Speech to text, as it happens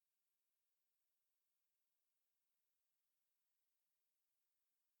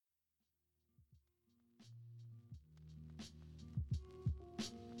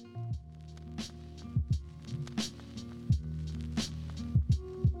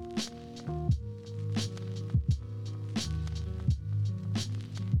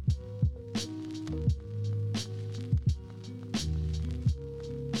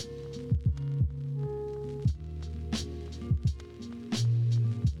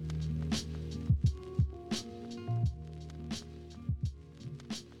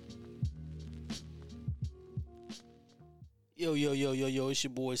Yo, yo, yo, yo, yo, it's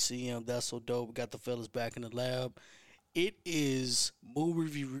your boy CM. That's so dope. We got the fellas back in the lab. It is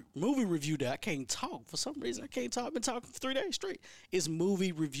movie review day. I can't talk. For some reason, I can't talk. I've been talking for 3 days straight. It's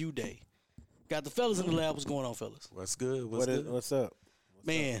movie review day. Got the fellas in the lab. What's going on, fellas? What's good? What's up?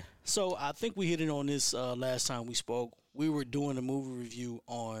 Man, so I think we hit it on this last time we spoke. We were doing a movie review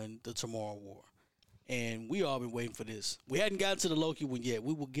on the Tomorrow War. And we all been waiting for this. We hadn't gotten to the Loki one yet.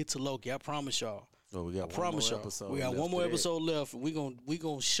 We will get to Loki. I promise y'all. Oh, we got I promise y'all. We got one more episode left, and we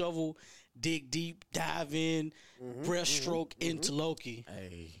gonna shovel, dig deep, dive in, breaststroke into Loki.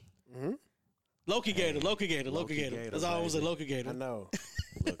 Hey, Loki Gator. That's all I was say. Loki Gator. I know.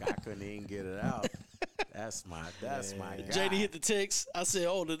 look, I couldn't even get it out. That's my guy. JD hit the text. I said,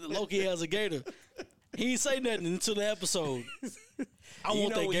 "Oh, the Loki has a gator." He ain't say nothing until the episode. I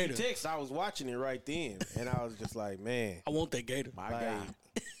want that when gator. You text, I was watching it right then, and I was just like, man, I want that gator. My guy.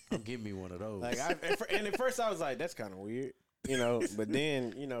 Give me one of those. and at first I was like, that's kind of weird, but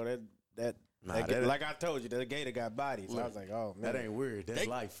then that like I told you, the gator got bodied, so I was like, oh man, that ain't weird. That's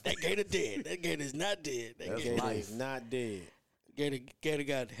life. That gator dead. That gator is not dead. That That's gator life. is not dead. Gator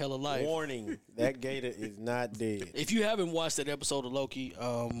got hella life. Warning, that gator is not dead. If you haven't watched that episode of Loki,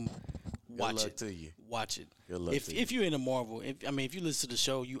 watch it. To you. Watch it. Good luck to you. If you're into Marvel, if you listen to the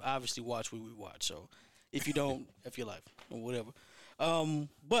show, you obviously watch what we watch. So if you don't, F your life or whatever.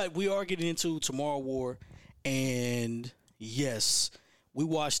 But we are getting into Tomorrow War, and yes, we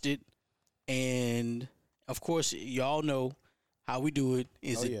watched it, and of course, y'all know how we do it.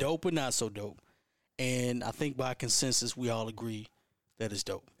 Is it dope or not so dope? And I think by consensus, we all agree that it's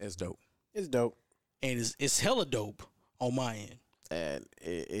dope. It's dope. It's dope, and it's hella dope on my end. And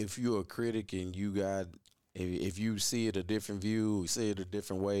if you're a critic and if you see it a different view, see it a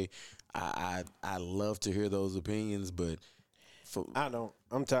different way, I love to hear those opinions, but. I don't.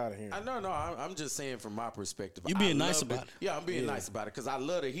 I'm tired of hearing. I'm just saying from my perspective. You being nice about it. Yeah, I'm being nice about it because I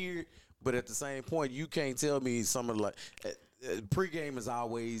love to hear it. But at the same point, you can't tell me something like pregame is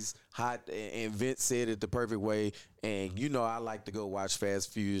always hot. And Vince said it the perfect way. And I like to go watch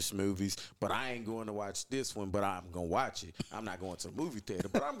Fast Furious movies, but I ain't going to watch this one. But I'm gonna watch it. I'm not going to the movie theater,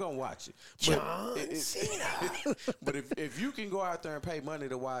 but I'm gonna watch it. John Cena. But if you can go out there and pay money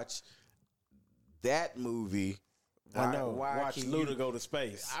to watch that movie. I know. Watch Luda go to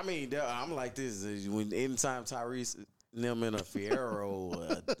space. I mean, I'm like this. When anytime Tyrese them in a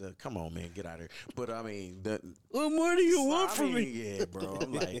Fiero, come on, man, get out of here. But I mean, what more do you want from me? Yeah, bro.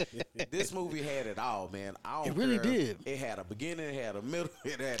 I'm like, this movie had it all, man. It really did. It had a beginning, it had a middle,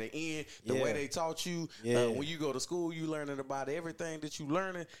 it had an end. The way they taught you when you go to school, you learning about everything that you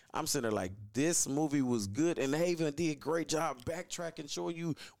learning. I'm sitting there like, this movie was good, and they even did a great job backtracking, showing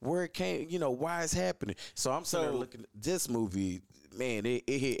you where it came, why it's happening. So I'm sitting there looking at this movie. Man, it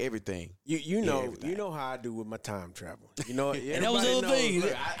hit everything. You know how I do with my time travel. And that was the other thing.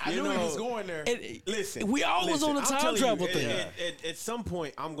 I knew he was going there. Listen, we always on the time travel thing. At some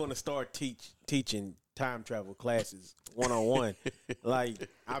point, I'm going to start teaching time travel classes 1-on-1. Like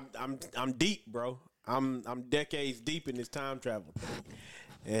I'm deep, bro. I'm decades deep in this time travel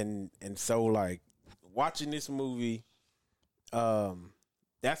thing, and so like watching this movie,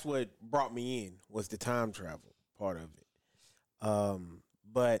 that's what brought me in was the time travel part of it.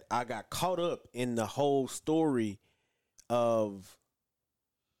 But I got caught up in the whole story of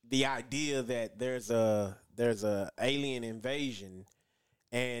the idea that there's a alien invasion,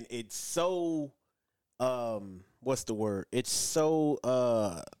 and it's so what's the word? It's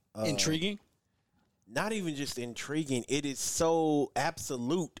so intriguing. Not even just intriguing. It is so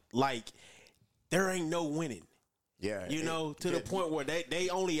absolute. Like there ain't no winning. Yeah, to the point where they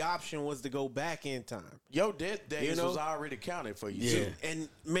only option was to go back in time. Your death days was already counted for you too. And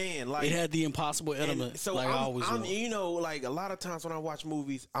man, like it had the impossible element. So like I'm, I always like a lot of times when I watch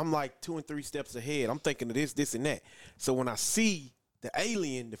movies, I'm like 2 and 3 steps ahead. I'm thinking of this, and that. So when I see the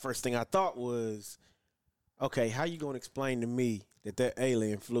alien, the first thing I thought was, okay, how you gonna explain to me that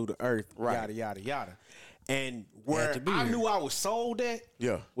alien flew to Earth? Right. Yada yada yada. And where I knew I was sold at,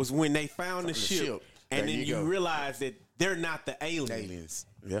 was when they found the ship. And then you realize that they're not the aliens.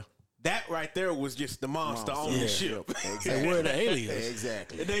 Yeah. That right there was just the monster on the ship. Exactly. We're the aliens.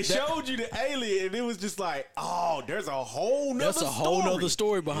 Exactly. They showed you the alien, and it was just like, oh, there's a whole nother story. That's a whole nother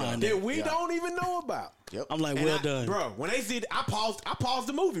story behind it. That we don't even know about. Yep. I'm like, done. Bro, when they said, I paused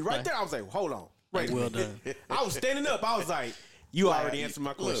the movie right there. I was like, hold on. Wait, well done. I was standing up. I was like, you already answered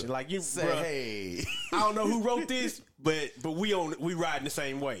my question. Look, like you say, bro, hey, I don't know who wrote this, but we riding the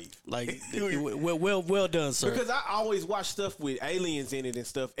same wave. Like, well done, sir. Because I always watch stuff with aliens in it and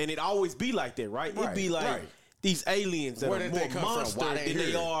stuff, and it always be like that, right? It'd be like these aliens that Where are did more they come from? monster Why than they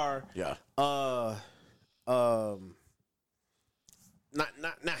they here? are. Yeah.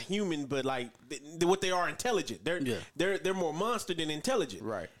 not human, but like what they are intelligent. They're more monster than intelligent.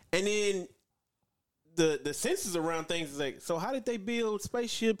 Right. And then the senses around things is like, so how did they build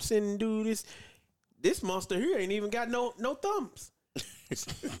spaceships and do this? This monster here ain't even got no thumbs.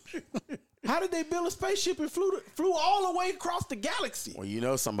 How did they build a spaceship and flew all the way across the galaxy? Well, you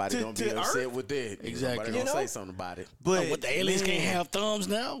know somebody gonna be upset Earth? with that. Exactly. Somebody gonna say something about it. But what, the aliens can't have thumbs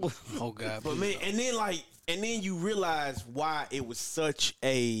now? Oh God. But man, and then you realize why it was such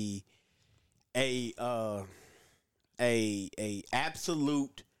a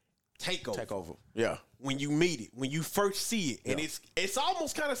absolute takeover. Yeah. When you meet it, when you first see it, and it's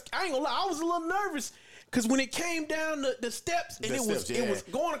almost kind of, I ain't gonna lie, I was a little nervous because when it came down the steps and it was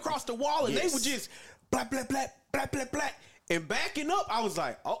going across the wall and they were just black, black, black, black, black, black, and backing up, I was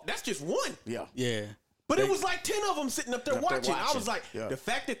like, oh, that's just one. Yeah. But it was like 10 of them sitting up there watching. I was like, the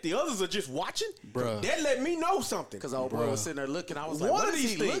fact that the others are just watching, Bruh. that let me know something. Because old boy was sitting there looking. I was like, What what are is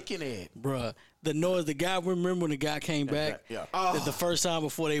these he things? looking at? Bruh, the noise, the guy, remember when the guy came back? Yeah. The first time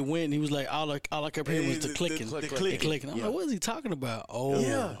before they went, he was like, all I kept hearing was the clicking. the The clicking. clicking. I'm like, what is he talking about? Oh.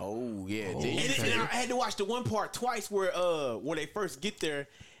 Yeah. Oh, yeah. And I had to watch the one part twice where they first get there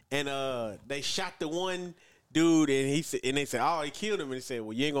and they shot the one dude and they said, oh, he killed him, and he said,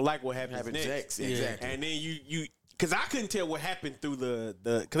 well, you ain't gonna like what happens next. Exactly. And then you because I couldn't tell what happened through the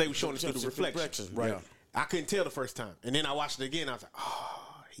because they were showing us through the reflection. Right. Yeah. I couldn't tell the first time, and then I watched it again. I was like,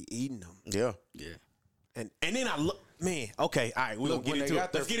 oh, he eating them. Yeah. Yeah. And then I look, man. Okay, all right, we're gonna get into it.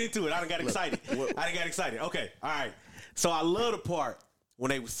 Let's get into it. I done got excited. Okay, all right. So I love the part when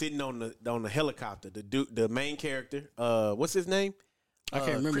they were sitting on the helicopter. The main character, what's his name? I can't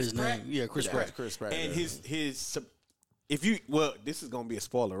remember Chris his Pratt? name. Yeah, Chris Pratt. Chris Pratt. And his this is gonna be a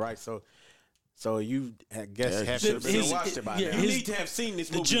spoiler, right? So you, I guess, have should to have been watched it by now. you need to have seen this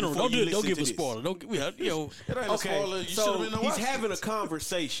The movie. general. before you Don't listen give to a this. spoiler. Don't give, it ain't a Okay, spoiler. you So should've been he's watching having a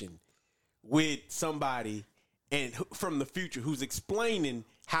conversation with somebody and from the future who's explaining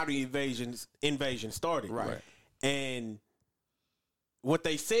how the invasion started. Right. And what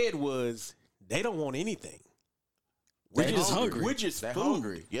they said was they don't want anything. We're just hungry. We're just They're food.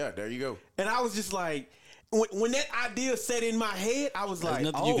 hungry. Yeah, there you go. And I was just like, when that idea set in my head, I was There's like,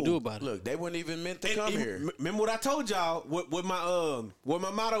 nothing you can do about it. Look, they weren't even meant to And come here. Remember what I told y'all? What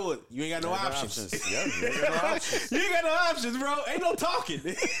my motto was? You ain't got no options. Yeah, you ain't got no options. You ain't got no options, bro. Ain't no talking.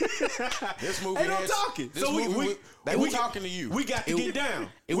 This movie ain't no has- talking. this So movie they were talking to you. We got to get down.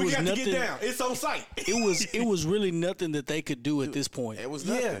 it We was got to nothing- get down. It's on site. It was really nothing that they could do at this point. It was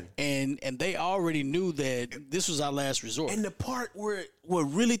Yeah. nothing. And they already knew that this was our last resort. And the part where what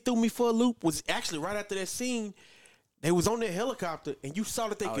really threw me for a loop was actually right after that scene. They was on their helicopter, and you saw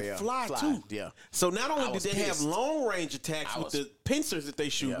that they could fly too. Yeah. So not only I did was they have pissed. long range attacks with the pincers that they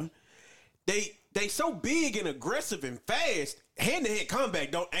shooting, they so big and aggressive and fast. Hand to head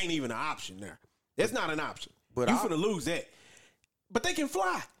combat ain't even an option there. That's not an option. But you I- finna lose that. But they can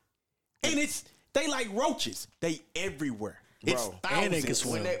fly, and they like roaches. They everywhere. It's Bro. thousands. And they can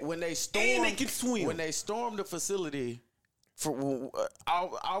swim. When they stormed, And they can swim. When they stormed the facility for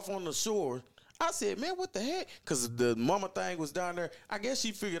off on the shore, I said, "Man, what the heck?" Because the mama thing was down there. I guess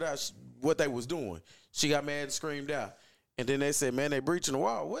she figured out what they was doing. She got mad and screamed out. And then they said, "Man, they breaching the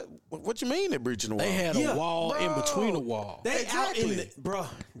wall." What you mean they breaching the wall? They had a wall in bro. between the wall. They out in Exactly. bro.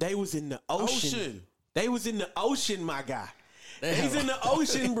 They was in the ocean. They was in the ocean, my guy. He's in the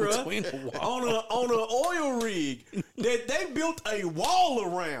ocean, bro. Between the wall. On an oil rig that they built a wall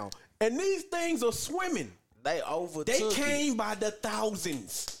around, and these things are swimming. They overtook. They came by the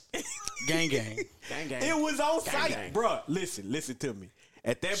thousands. Gang gang. Gang, gang. It was on Gang, site, gang. bro. Listen to me.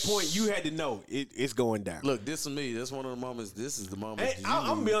 At that point, you had to know it's going down. Look, this is me. That's one of the moments. This is the moment. Hey, I'm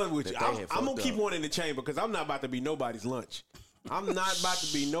gonna be honest with you. that they had I'm gonna fucked keep up. one in the chamber because I'm not about to be nobody's lunch. I'm not about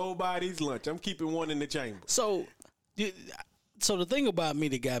to be nobody's lunch. I'm keeping one in the chamber. So the thing about me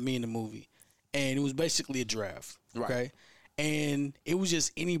that got me in the movie, and it was basically a draft, Right. okay? And it was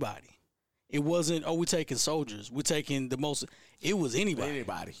just anybody. It wasn't, we're taking soldiers. We're taking the most. It was anybody.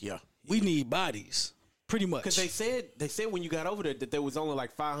 Anybody, yeah. We need bodies, pretty much. Because they said when you got over there that there was only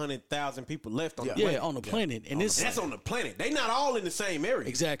like 500,000 people left on the yeah, planet. on the planet, and it's That's on the planet. They not all in the same area.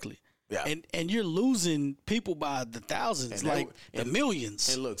 exactly. Yeah. And you're losing people by the thousands, And they like were- the and-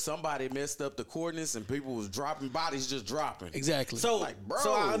 millions. And look, somebody messed up the coordinates, and people was dropping bodies, just dropping. Exactly. So, Like,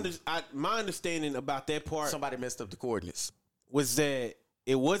 bro. my understanding about that part Somebody messed up the coordinates. was that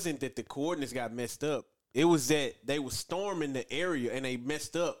it wasn't that the coordinates got messed up. It was that they were storming the area and they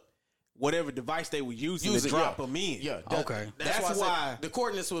messed up whatever device they were using to drop them in. Yeah. Okay. That's That's why, I why- said the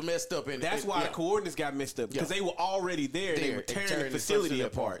coordinates were messed up. And That's why yeah. the coordinates got messed up because Yeah. they were already there. They were tearing the facility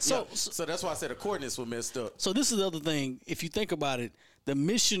apart. So- So that's why I said the coordinates were messed up. So this is the other thing. If you think about it, the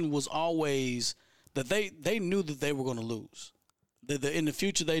mission was always that they knew that they were going to lose. In the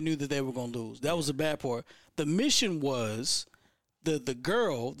future, they knew that they were going to lose. That was the bad part. The mission was the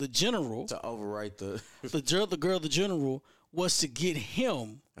girl, the general, to overwrite the general was to get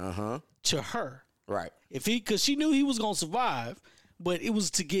him to her. Right. Because she knew he was going to survive, but it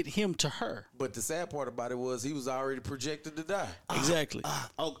was to get him to her. But the sad part about it was he was already projected to die. Exactly.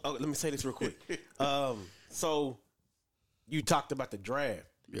 Let me say this real quick. So you talked about the draft.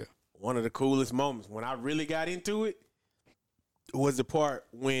 Yeah. One of the coolest moments when I really got into it was the part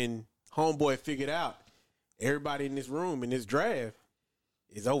when homeboy figured out everybody in this room in this draft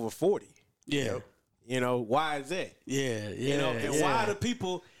is over 40. Yeah. You know, why is that? Yeah. You know, and why are the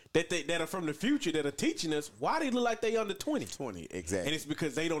people that are from the future that are teaching us, why they look like they under 20? 20, exactly. And it's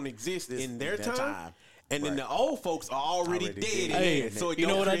because they don't exist in their that time. And then the old folks are already dead. Hey, so it you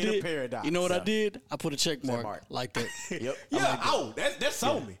know what I did? A paradox. You know what I did? I put a check mark like that. Yep. Yeah. That's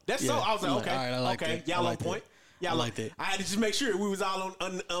sold me. That's so. I was like, okay, all right, I like okay, that. y'all I like on point. that. Y'all I like that. I had to just make sure we was all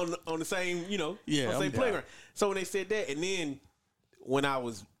on the same, you know, on the same playground. So when they said that, and then when I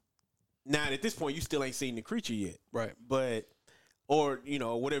was now at this point, you still ain't seen the creature yet, Right. But or you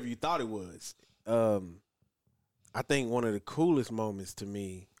know whatever you thought it was. I think one of the coolest moments to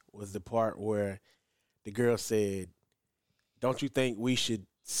me was the part where the girl said, "Don't you think we should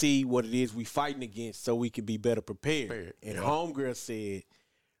see what it is we fighting against so we could be better prepared?" And homegirl said,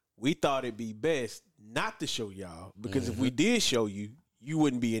 "We thought it'd be best not to show y'all because if we did show you, you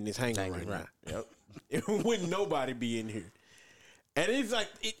wouldn't be in this hangar right now. Yep. It wouldn't nobody be in here." And it's like,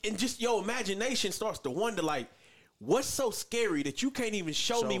 and just your imagination starts to wonder, like, what's so scary that you can't even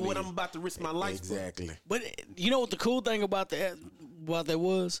show me what I'm about to risk my life for? Exactly. But you know what the cool thing about that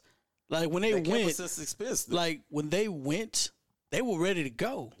was? Like when they went, like when they went, they were ready to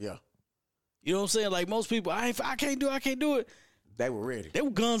go. Yeah. You know what I'm saying? Like most people, I can't do it. They were ready. They were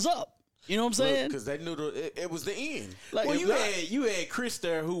guns up. You know what I'm saying? Because they knew it was the end. Like, Well, you had Chris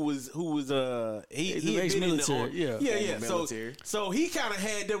there who was he had been military, in the yeah. Military. So he kind of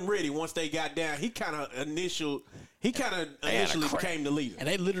had them ready once they got down. He kind of initially became the leader. And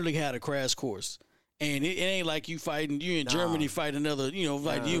they literally had a crash course. And it ain't like you in Germany fighting another,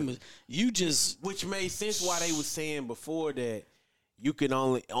 fighting humans. You just, which made sense why they was saying before that you can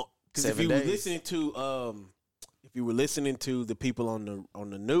only because if 7 you days. were listening to the people on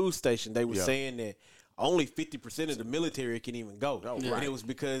the news station, they were saying that only 50% of the military can even go, and it was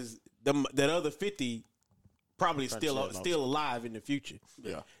because that other 50 probably still alive in the future.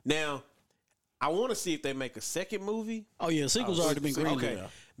 Yeah. Now, I want to see if they make a second movie. oh yeah, sequel's already been greenlit. Okay,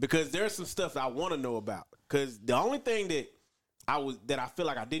 because there's some stuff I want to know about. Because the only thing that I feel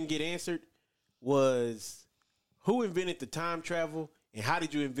like I didn't get answered was who invented the time travel and how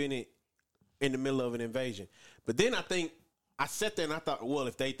did you invent it in the middle of an invasion? But then I sat there and I thought, well,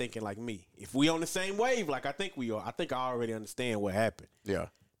 if they thinking like me, if we on the same wave like I think we are, I think I already understand what happened. Yeah.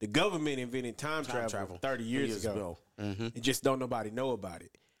 The government invented time travel 30 years ago. Mm-hmm. And just don't nobody know about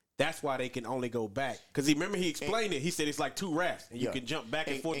it. That's why they can only go back. Because he explained it. He said it's like two rafts. And you can jump back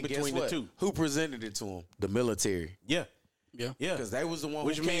and forth between the two. Who presented it to him? The military. Yeah. Yeah. Yeah. Because they was the one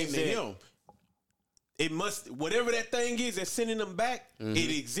Which who came means to that him. It must, whatever that thing is that's sending them back,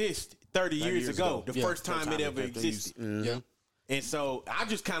 it exists 30 years ago. The first time it ever existed. Yeah. And so I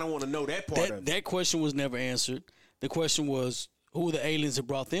just kind of want to know that part of it. That question was never answered. The question was who were the aliens that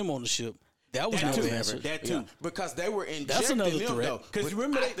brought them on the ship. That was never answered. That too. Because they were injecting That's another them, threat. though. Because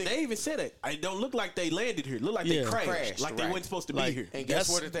remember, they even said it. It don't look like they landed here. It look like they crashed. Like they weren't supposed to be here. And guess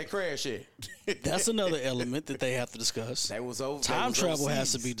where did they crash at? That's another element that they have to discuss. That was over. Time travel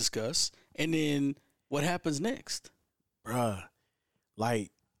has to be discussed. And then what happens next? Bruh,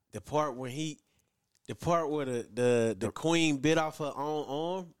 like the part where the queen bit off her own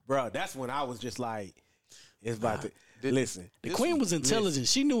arm, bruh, that's when I was just like, it's about to listen. The queen was intelligent.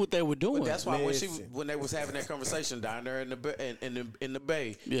 She knew what they were doing. But that's why when they was having that conversation down there in the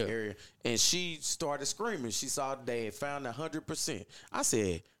bay area, and she started screaming. She saw they had found 100%. I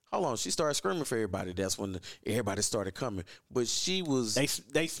said, hold on. She started screaming for everybody. That's when everybody started coming. But she was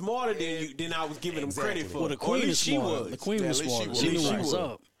they smarter than I was giving them credit for. Well, the queen is smart. The queen was smart. She knew what was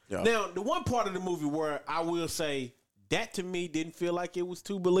up. Yeah. Now, the one part of the movie where I will say that to me didn't feel like it was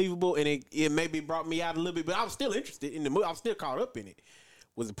too believable, and it maybe brought me out a little bit, but I was still interested in the movie. I was still caught up in it.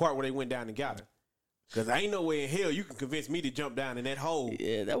 Was the part where they went down and got her. Because ain't no way in hell you can convince me to jump down in that hole.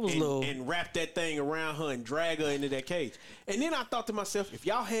 Yeah, that was and wrap that thing around her and drag her into that cage. And then I thought to myself, if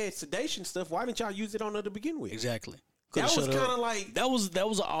y'all had sedation stuff, why didn't y'all use it on her to begin with? Exactly. That was kind of like that was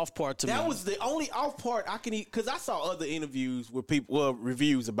an off part to me. That was the only off part I can eat because I saw other interviews where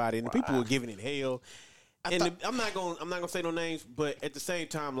reviews about it and people were giving it hell. I'm not gonna say no names, but at the same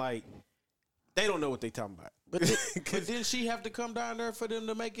time, like they don't know what they talking about. But didn't she have to come down there for them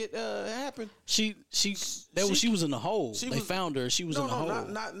to make it happen? She was in the hole. They found her. She was in the hole.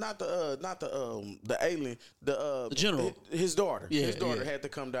 Not the alien. The general. His daughter. Yeah, his daughter had to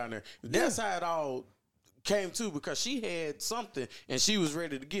come down there. That's how it all came to, because she had something and she was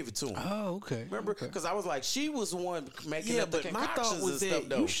ready to give it to him. Oh, okay. Remember? Because I was like, she was the one making up the but my concoctions thought was and that stuff,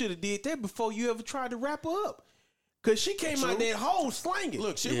 though. you should have did that before you ever tried to wrap her up. Cause she came out that hole slanging.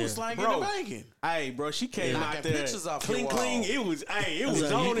 Look, she was slanging bro. and banging. Hey, bro, she came out Knocking there pictures off cling, your cling. wall. It was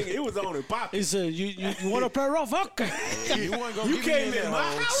on it. It was on it. Popping. He said, "You want to pair off? Okay." You weren't gonna You give came me in my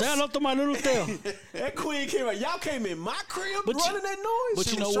house. Sound up to my little tail. That queen came out. Y'all came in my crib But running that noise. but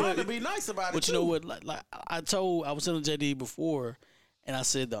She you know was trying what? to be nice about it. But you know what? Like I was telling JD before, and I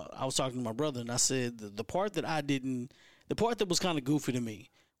said I was talking to my brother, and I said the part that the part that was kind of goofy to me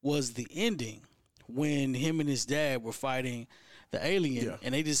was the ending when him and his dad were fighting the alien,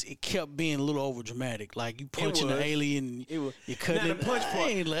 and it kept being a little over dramatic. Like you punching the alien, you cutting Now, the punch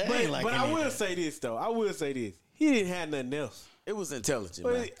part. But I will say this though. I will say this. He didn't have nothing else. It was intelligent,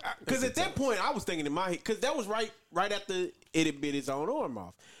 man. Because at that point, I was thinking in my head, because that was right after it had bit his own arm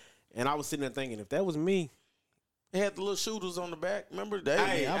off, and I was sitting there thinking, if that was me, It had the little shooters on the back. Remember? Don't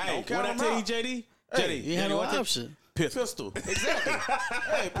what count I them tell you, out. JD? Hey, JD, you had no what I tell- option. Pistol. Exactly.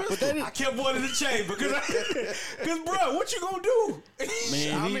 Hey, pistol. I kept one in the chamber because, bro, what you gonna do?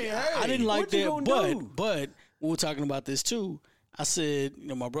 Man, I didn't like what you that, gonna do? but we were talking about this too. I said,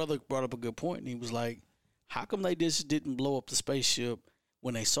 my brother brought up a good point, and he was like, "How come they just didn't blow up the spaceship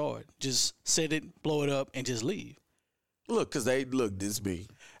when they saw it? Just set it, blow it up, and just leave." Look, because this me.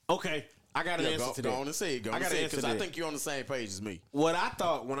 Okay, I got an answer to that. Go on and say it. I got an answer because to I that. think you're on the same page as me. What I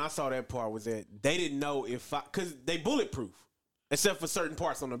thought when I saw that part was that they didn't know because they bulletproof, except for certain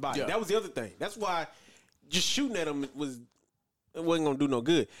parts on the body. Yeah. That was the other thing. That's why just shooting at them wasn't gonna do no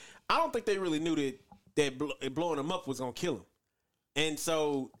good. I don't think they really knew that blowing them up was gonna kill them. And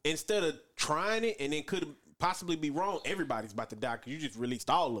so instead of trying it and then could possibly be wrong, everybody's about to die because you just released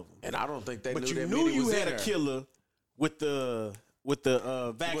all of them. And I don't think they But knew you that knew many you was had in a there. killer with the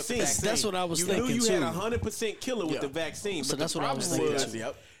vaccine. That's what I was thinking, You knew you too. had 100% killer with Yeah. the vaccine. So but that's the what I was problem thinking, too.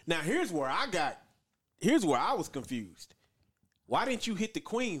 Yep. Now here's where I was confused. Why didn't you hit the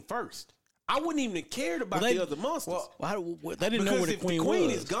queen first? I wouldn't even have cared about Well, the other monsters. They didn't know where the if queen the queen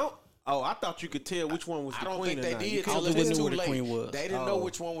was. is gone. Oh, I thought you could tell which one was the I don't queen. think they or not. did You till can't they it wouldn't was know too where the late. queen was. They didn't know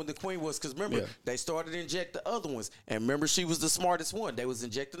which one the queen was because remember they started to inject the other ones, and remember she was the smartest one. They was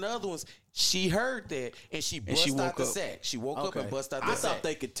injecting the other ones. She heard that and she bust she out woke the up. sack. She woke up Okay. and bust out I the sack. thought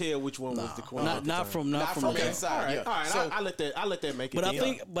they could tell which one was the queen. Not from from the inside. All right. So- I let that make it. But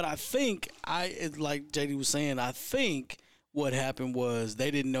then. I think it's like JD was saying. I think what happened was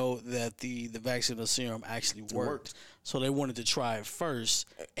they didn't know that the vaccine or serum actually worked, so they wanted to try it first,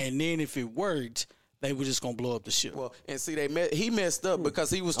 and then if it worked, they were just gonna blow up the ship. Well, and see, he messed up because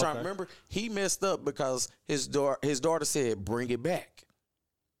he was trying. Remember, he messed up because his daughter said, "Bring it back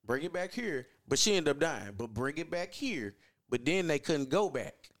here," but she ended up dying. But bring it back here. But then they couldn't go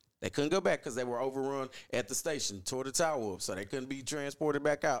back. They couldn't go back because they were overrun at the station, tore the tower up, so they couldn't be transported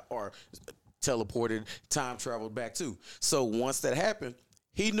back out or teleported, time traveled back too. So once that happened,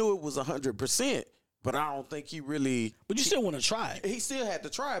 he knew it was 100%. But I don't think he really. But you still want to try it. He still had to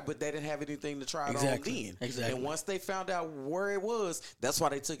try it, but they didn't have anything to try it Exactly. on then. Exactly. And once they found out where it was, that's why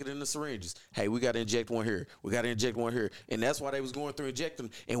they took it in the syringes. Hey, we got to inject one here. We got to inject one here. And that's why they was going through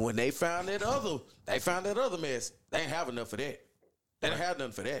injecting. And when they found that other mess, they didn't have enough of that. They didn't have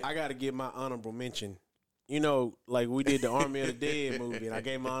nothing for that. I got to give my honorable mention. You know, like we did the Army of the Dead movie, and I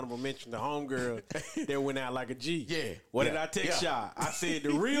gave my honorable mention to Homegirl that went out like a G. Yeah. What did I text y'all? I said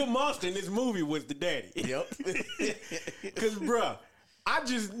the real monster in this movie was the daddy. Yep. Because, bruh, I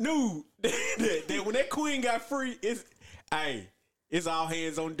just knew that when that queen got free, it's all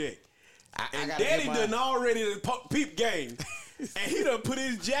hands on deck. And gotta daddy give done already the peep game. And he done put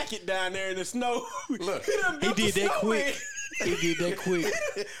his jacket down there in the snow. Look, he done built He did the that snowman. quick. He did that quick.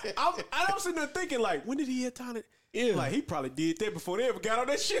 I'm sitting there thinking, like, when did he have time to? Yeah. Like, he probably did that before they ever got on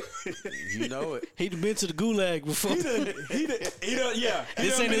that ship. You know it. He'd been to the gulag before. he done, yeah. He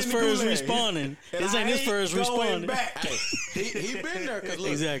This done ain't been his in the first gulag. respawning. And This ain't I his first going respawning. back. He been there because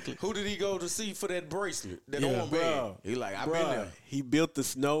look, Exactly. who did he go to see for that bracelet? That Yeah. armband. Bro. He like, I've Bruh, been there. he built the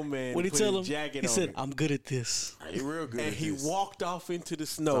snowman. What and he put tell his him? jacket He on said, it. "I'm good at this." He real good. And at he this. walked off into the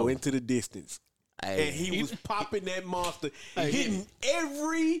snow, into the distance. Hey. And he was popping that monster, Hey. hitting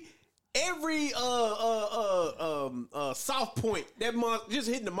every soft point. That monster just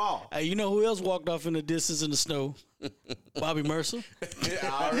hitting them all. Hey, you know who else walked off in the distance in the snow? Bobby Mercer. Yeah,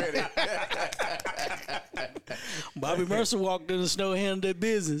 already. Bobby Mercer walked in the snow and handled that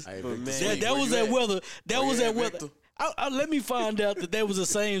business. Hey, But Victor man, Sweet, That where was you that at? weather. That Where was you that at, weather. Victor? Let me find out that was the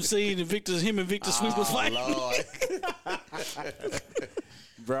same scene that him and Victor Sweet was fighting. Lord.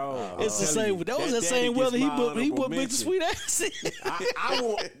 Bro, It's the same. That was that same weather he put Victor Sweet ass in. I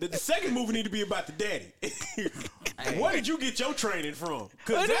want the second movie need to be about the daddy. Where did you get your training from?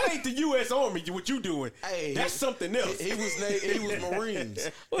 Because that ain't the U.S. Army. What you doing? Hey, That's something else. He was Marines.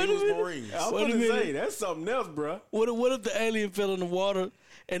 Wait He a was minute. Marines. I was Wait a gonna say minute. that's something else, bro. What if the alien fell in the water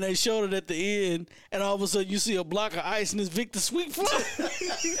and they showed it at the end, and all of a sudden you see a block of ice and it's Victor Sweet float?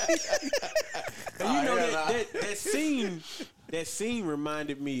 And you know hell nah. that scene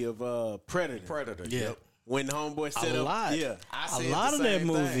reminded me of Predator. Predator. Yeah. Yep. When homeboy set A up, lot. yeah. I A said lot the of that same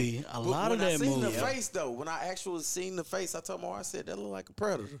movie. thing. A But lot of when I that seen movie. the face though, when I actually seen the face, I told my wife, I said that look like a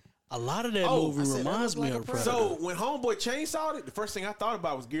predator. A lot of that Oh, movie I said that reminds looked me like of a Predator. So when homeboy chainsawed it, the first thing I thought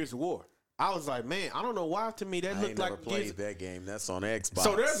about was Gears of War. I was like, man, I don't know why to me that I ain't looked never like played Gears. that game. That's on Xbox.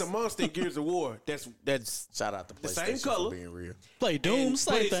 So there's a monster in Gears of War that's shout out to PlayStation same color. for being real. Play Doom, and-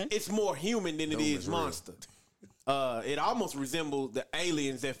 same but thing. it's more human than it Doom is is real. monster. It almost resembled the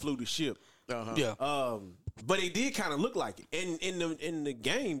aliens that flew the ship. Uh-huh. Yeah. But it did kind of look like it. And in the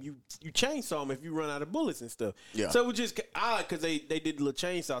game, you chainsaw them if you run out of bullets and stuff. Yeah. So it was just odd because they did the little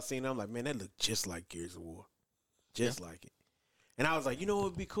chainsaw scene. I'm like, man, that looked just like Gears of War, just like it. And I was like, you know what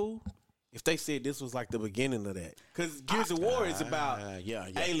would be cool if they said this was like the beginning of that, because Gears of War is about yeah.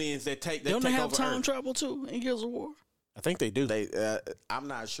 aliens that take Don't they take have over time Earth. travel too in Gears of War? I think they do. I'm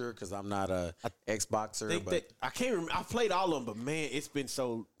not sure because I'm not a Xboxer, I can't remember. I've played all of them, but man, it's been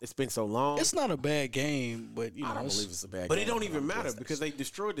so long. It's not a bad game, but you know, I don't it's- believe it's a bad But game. it don't even on matter PlayStation. because they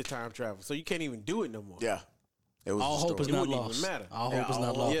destroyed the time travel, so you can't even do it no more. Yeah. It was all hope is destroyed. not wouldn't even lost. matter. All Yeah, hope is all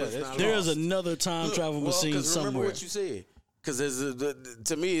not hope lost. is not There's lost. another time travel machine 'cause remember somewhere. what you said. Because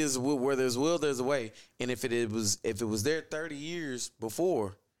to me, is where there's will, there's a way. And if it was there 30 years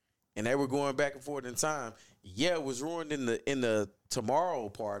before, and they were going back and forth in time, yeah, it was ruined in the tomorrow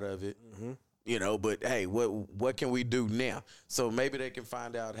part of it. You know, but hey, what can we do now? So maybe they can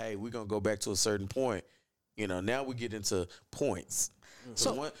find out. Hey, we're gonna go back to a certain point. You know, now we get into points.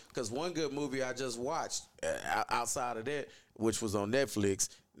 Because one good movie I just watched outside of that, which was on Netflix.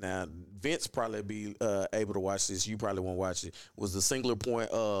 Now Vince probably be able to watch this. You probably won't watch it. Was the singular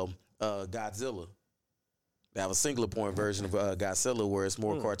point Godzilla? They have a singular point version of Godzilla where it's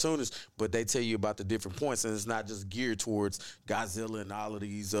more cartoonish, but they tell you about the different points, and it's not just geared towards Godzilla and all of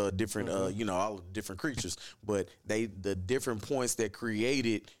these different, all of the different creatures, but the different points that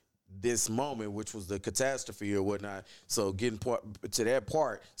created this moment, which was the catastrophe or whatnot. So getting to that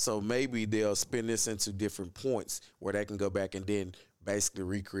part, so maybe they'll spin this into different points where they can go back and then basically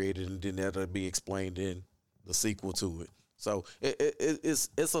recreate it, and then that'll be explained in the sequel to it. So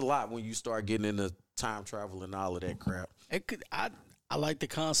it's a lot when you start getting into time travel and all of that crap. I like the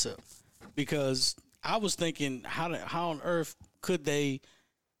concept because I was thinking how on earth could they?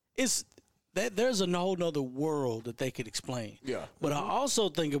 It's that there's a whole nother world that they could explain. Yeah. But I also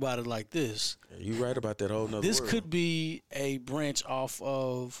think about it like this: You right about that whole nother this world. could be a branch off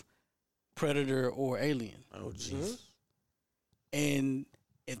of Predator or Alien, Oh jeez. and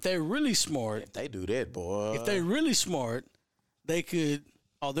if they're really smart, They do that, boy. if they're really smart, they could.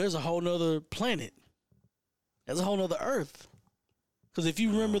 Oh, there's a whole nother planet. There's a whole nother Earth. Because if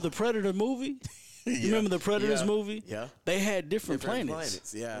you remember the Predator movie, you remember the Predators movie? Yeah. They had different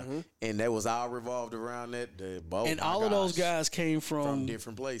planets. Yeah. And that was all revolved around that. And all of those guys came from from,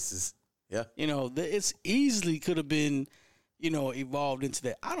 different places. Yeah. you know, it's easily could have been, you know, evolved into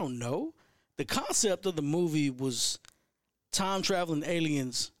that. I don't know. The concept of the movie was time traveling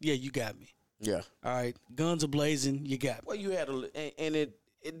aliens. Yeah, you got me. Yeah. All right. Guns are blazing. You got me. Well, you had and it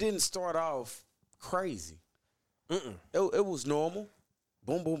didn't start off crazy. It was normal.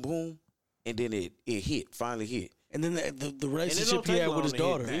 Boom, boom, boom. And then it finally hit. And then the don't relationship he take had long with his to hit,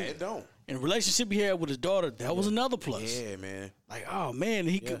 daughter. man. It don't. And the relationship he had with his daughter, that was another plus. Yeah, man. Like, oh man,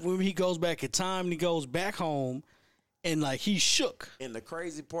 when he goes back in time and he goes back home, and like he shook. And the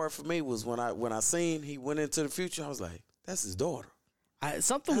crazy part for me was when I seen he went into the future, I was like, that's his daughter.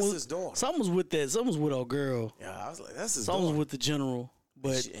 Something That's was his daughter. Something was with that. Something was with old girl. Yeah, I was like, that's his Something was daughter. with the general.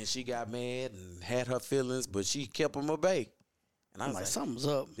 But And she got mad and had her feelings, but she kept him at bay. And I I was was like, like, something's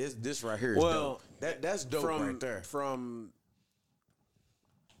up. this right here is dope. That's dope right there. From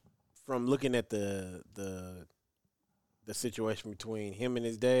looking at the situation between him and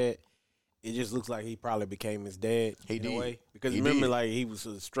his dad, it just looks like he probably became his dad He in did. a way. Because He remember, did. like he was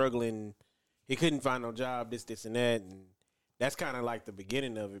struggling, he couldn't find no job, this, and that, and that's kind of like the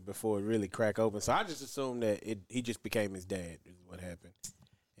beginning of it before it really crack open. So I just assumed that he just became his dad is what happened,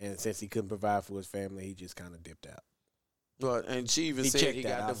 And since he couldn't provide for his family, he just kind of dipped out. Well, and she even said he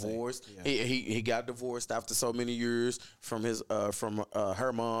got divorced. Yeah. He got divorced after so many years from his from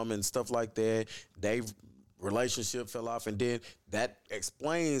her mom and stuff like that. They relationship fell off, and then that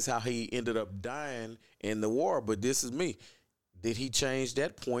explains how he ended up dying in the war. But this is me. Did he change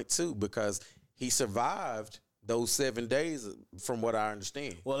that point too? Because he survived those 7 days, from what I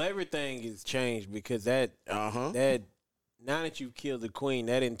understand. Well, everything is changed because that now that you've killed the queen,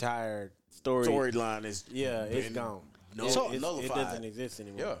 that entire storyline is it's gone. Nullified. It doesn't exist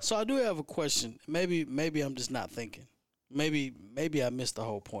anymore. Yeah. So I do have a question. Maybe I'm just not thinking. Maybe I missed the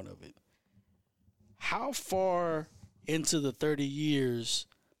whole point of it. How far into the 30 years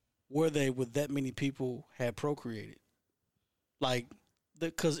were they with that many people had procreated? Like,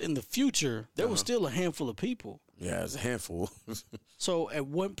 because in the future there was still a handful of people. Yeah, it's a handful. So at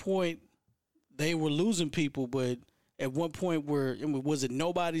one point they were losing people, but at one point was it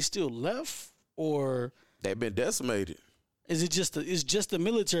nobody still left, or They've been decimated. is it just the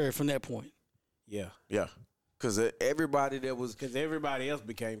military from that point? Yeah. Yeah. Because everybody that was Because everybody else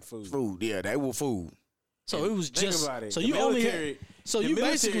became food. food, yeah, they were food. So it was Think just about it. so The you only military- had, so the you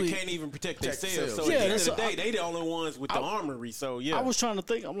military basically can't even protect Protect themselves. So themselves. at the Yeah, end of the that's- day, they the only ones with the armory. So yeah, I was trying to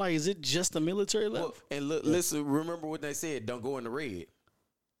think. I'm like, is it just the military left? Well, and listen, remember what they said, don't go in the red.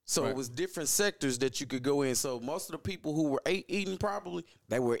 So Right. it was different sectors that you could go in. So most of the people who were eating probably,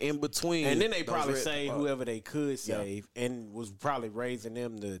 they were in between. and then they those probably red- saved whoever they could save, and was probably raising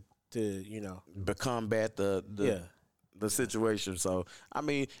them to to combat the situation. So I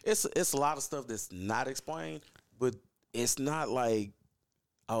mean, it's a lot of stuff that's not explained, but it's not like,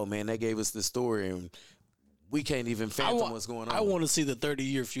 oh man, they gave us the story and we can't even fathom what's going on. I want to see the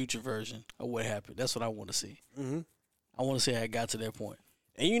 30-year future version of what happened. That's what I want to see. Mm-hmm. I want to see how it got to that point.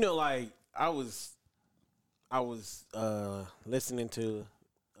 And like I was listening to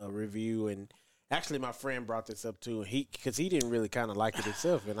a review, and actually my friend brought this up too. Because he didn't really kind of like it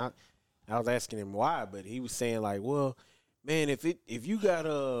himself, and I was asking him why, but he was saying like, well, man, if you got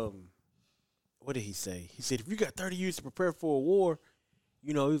what did he say? He said if you got 30 years to prepare for a war,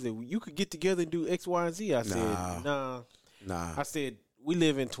 he said you could get together and do X, Y, and Z. I said nah. I said we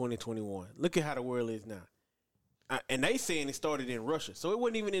live in 2021. Look at how the world is now. And they saying it started in Russia, so it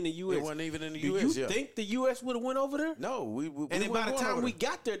wasn't even in the U.S. It wasn't even in the Do U.S. you think the U.S. would have went over there? No, we And then by the time we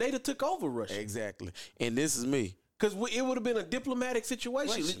got there, they'd have took over Russia. exactly. And this is me. Because it would have been a diplomatic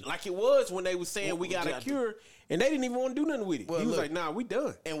situation, like it was when they was saying we got a cure, and they didn't even want to do nothing with it. Well, He was look, like, "Nah, we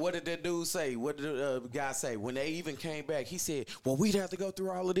done." And what did that dude say? What did the guy say? When they even came back, he said, well, we'd have to go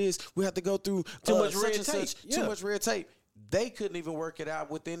through all of this. We have to go through Too much such red and tape. such, Yeah. too much red tape. They couldn't even work it out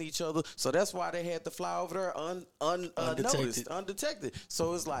within each other. So that's why they had to fly over there unnoticed, undetected.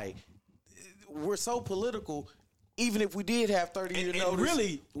 So it's like, we're so political, even if we did have 30 years And notice.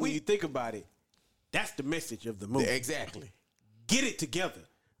 really, when you think about it, that's the message of the movie. Exactly. Get it together,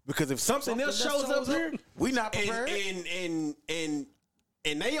 because if something else shows up here, we not prepared. and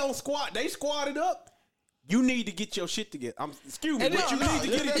they on squad, they squatted up. You need to get your shit together. Excuse me, And but you need to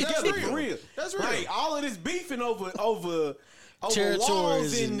get it that's together real. for real. That's real. Like all of this beefing over Territories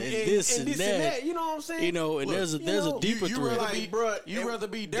walls and this and that. You know what I'm saying? And there's a deeper threat. Rather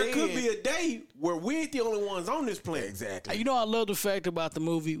be there dead. could be a day where we ain't the only ones on this planet. Exactly. I love the fact about the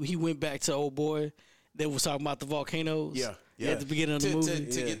movie. He went back to old boy that was talking about the volcanoes. Yeah. At the beginning of the movie.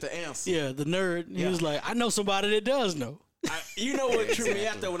 To get the answer. Yeah, the nerd. He was like, I know somebody that does know. You know what tripped me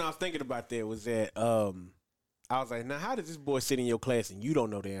out though when I was thinking about that was that I was like, now how does this boy sit in your class and you don't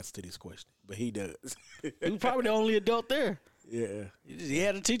know the answer to this question, but he does? He was probably the only adult there. Yeah. He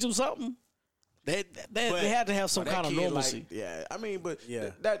had to teach him something. They had to have some kind of normalcy. I mean, but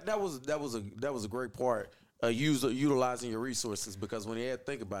Yeah. that was a great part. Utilizing your resources, because when you had to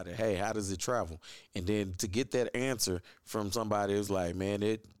think about it, hey, how does it travel? And then to get that answer from somebody, it was like, man,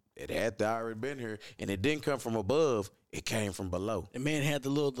 it had to already been here, and it didn't come from above; it came from below. The man had the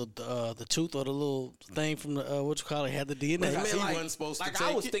tooth or the little thing from the had the DNA. Man, Man, he like, wasn't supposed to like take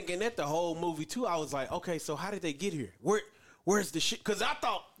I was it. thinking that the whole movie too. I was like, okay, so how did they get here? Where's the ship? Because I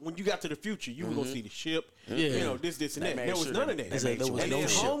thought when you got to the future, you were gonna see the ship. Yeah. This and They that. made There was sure none that- of that. they made there sure was And no then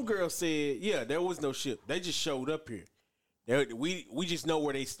ship. homegirl said, yeah, there was no ship. They just showed up here. We just know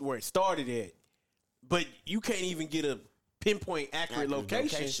where it started at, but you can't even get a pinpoint accurate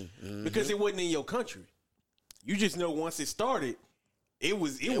location because it wasn't in your country. You just know once it started, it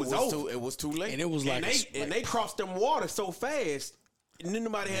was over. It was too late, And it was like They crossed them water so fast, and then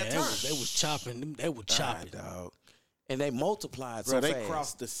nobody had time. they was chopping. They were chopping. dog. And they multiplied Bro, so they fast.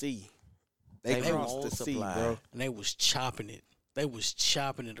 crossed the sea. They crossed the sea, multiplied. bro. And they was chopping it. They was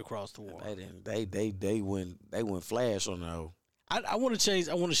chopping it across the water. They went flash on the hoe. I want to change.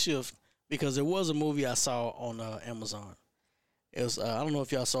 I want to shift because there was a movie I saw on Amazon. It was I don't know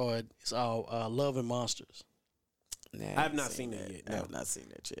if y'all saw it. It's all Love and Monsters. Nah, I have not seen that yet. I have not seen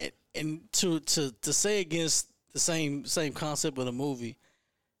that yet. And to say against the same concept of the movie,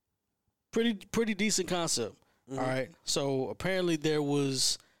 pretty decent concept. All right. So apparently there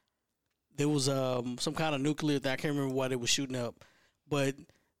was some kind of nuclear thing. I can't remember what it was shooting up, but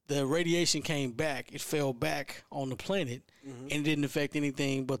the radiation came back. It fell back on the planet and didn't affect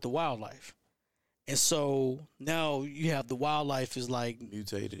anything but the wildlife. And so now you have the wildlife is like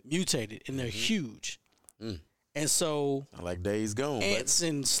mutated, and they're huge. And so like Days Gone, ants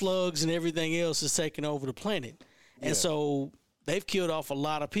and slugs and everything else is taking over the planet. And so they've killed off a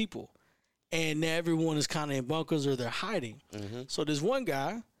lot of people. And now everyone is kind of in bunkers or they're hiding. So there's one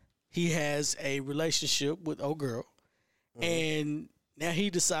guy, he has a relationship with old girl. And now he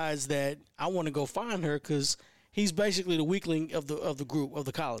decides that I want to go find her because he's basically the weakling of the group, of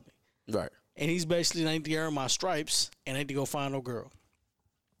the colony. Right. And he's basically, I need to earn my stripes and I need to go find old girl.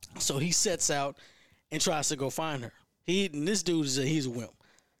 So he sets out and tries to go find her. And this dude he's a wimp.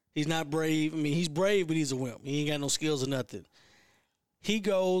 He's not brave. I mean, he's brave, but he's a wimp. He ain't got no skills or nothing. He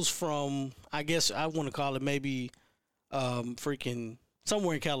goes from, I guess I want to call it maybe freaking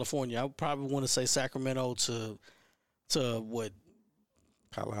somewhere in California. I would probably want to say Sacramento to what?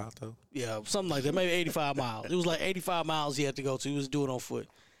 Palo Alto. Yeah, something like that. Maybe 85 miles. It was like 85 miles he had to go to. He was doing it on foot.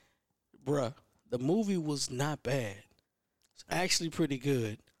 Bruh, the movie was not bad. It's actually pretty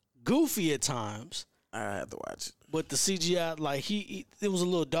good. Goofy at times. I have to watch it. But the CGI, like it was a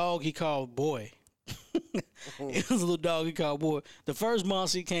little dog he called Boy. It was a little dog he called Boy. The first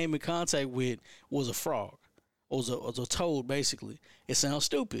monster he came in contact with was a frog. It was a toad, basically. It sounds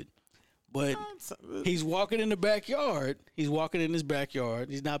stupid. But he's walking in the backyard. He's walking in his backyard.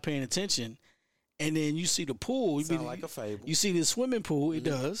 He's not paying attention. And then you see the pool. Sound like a fable. You see this swimming pool. It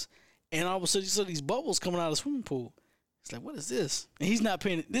does. And all of a sudden, you see these bubbles coming out of the swimming pool. It's like, what is this? And he's not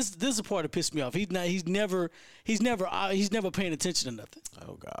paying. This is the part that pissed me off. He's never paying attention to nothing.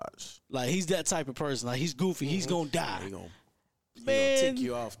 Oh gosh. Like he's that type of person. Like he's goofy. He's gonna die. He gonna Man, tick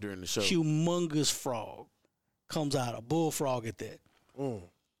you off during the show. Humongous frog comes out, a bullfrog at that,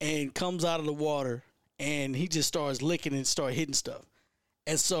 and comes out of the water, and he just starts licking and start hitting stuff.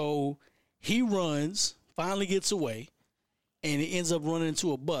 And so he runs, finally gets away, and he ends up running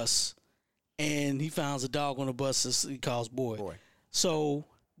into a bus. And he finds a dog on the bus that he calls Boy. So,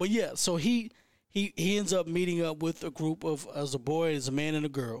 but yeah, so he ends up meeting up with a group of, as a boy, as a man and a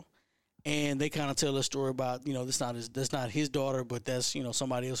girl. And they kind of tell a story about, that's not his daughter, but that's,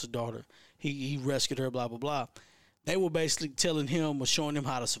 somebody else's daughter. He rescued her, blah, blah, blah. They were basically telling him or showing him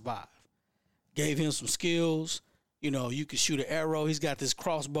how to survive. Gave him some skills. You can shoot an arrow. He's got this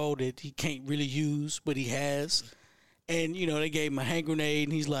crossbow that he can't really use, but he has. And, they gave him a hand grenade,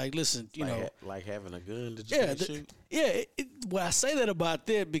 and he's like, listen, like having a gun that you can't shoot? Yeah, well, I say that about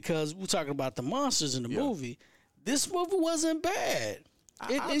that because we're talking about the monsters in the movie. This movie wasn't bad.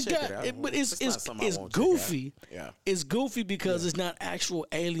 But it's goofy. Yeah. It's goofy because it's not actual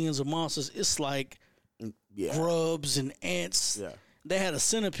aliens or monsters. It's like grubs and ants. Yeah. They had a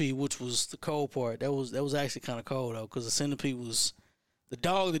centipede, which was the cold part. That was actually kind of cold, though, because the centipede was... The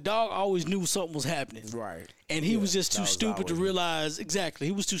dog always knew something was happening. Right. And he was just too stupid to realize, exactly,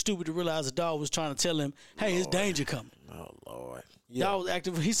 he was too stupid to realize the dog was trying to tell him, hey, there's danger coming. Oh, Lord. Dog was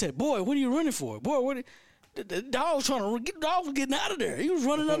active. He said, boy, what are you running for? Boy, the dog was trying to get, the dog was getting out of there. He was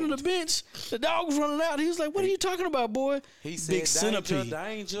running under the bench. The dog was running out. He was like, what are you talking about, boy? He said, big centipede.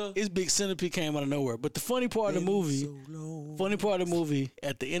 Danger. His big centipede came out of nowhere. But the funny part of the movie,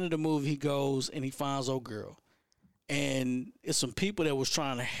 at the end of the movie, he goes and he finds old girl. And it's some people that was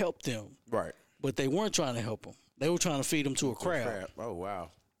trying to help them. Right. But they weren't trying to help them. They were trying to feed them to a crab. Oh, wow.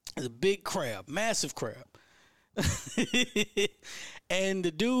 It's a big crab, massive crab. And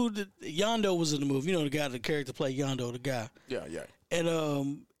the dude, Yondo was in the movie. The character played Yondo, the guy. Yeah.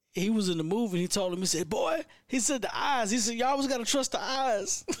 And he was in the movie, and he told him, he said, boy, he said the eyes. He said, you always got to trust the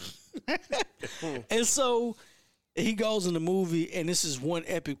eyes. And so he goes in the movie, and this is one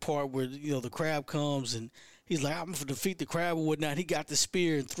epic part where, the crab comes, and he's like, I'm going to defeat the crab or whatnot. He got the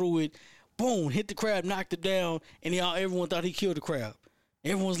spear and threw it. Boom, hit the crab, knocked it down, and everyone thought he killed the crab.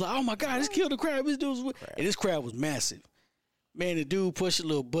 Everyone's like, oh, my God, he's killed the crab. And this crab was massive. Man, the dude pushed a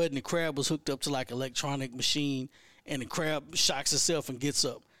little button. The crab was hooked up to like an electronic machine, and the crab shocks itself and gets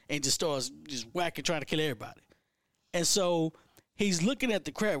up and just starts just whacking, trying to kill everybody. And so he's looking at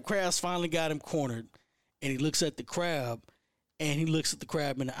the crab. Crab's finally got him cornered, and he looks at the crab, and he looks at the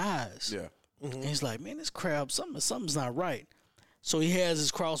crab in the eyes. Yeah. And he's like, man, this crab, something's not right. So he has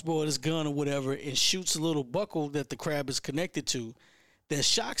his crossbow, his gun, or whatever, and shoots a little buckle that the crab is connected to, that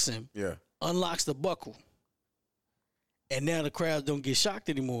shocks him. Yeah. Unlocks the buckle. And now the crabs don't get shocked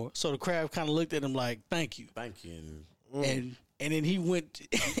anymore. So the crab kind of looked at him like, "Thank you." Thank you. And then he went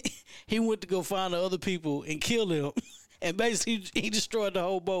he went to go find the other people and kill them. And basically he destroyed the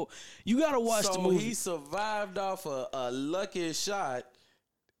whole boat. You gotta watch the movie. He survived off a lucky shot,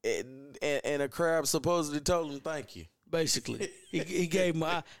 and a crab supposedly told him thank you. Basically, he gave him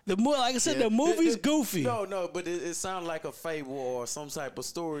like I said, the movie's goofy. No, but it sounded like a fable or some type of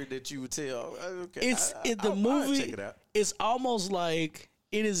story that you would tell. Okay, The movie. check it out. It's almost like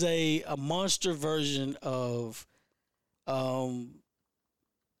it is a monster version of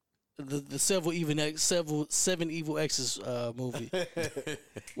the Seven Evil X's movie.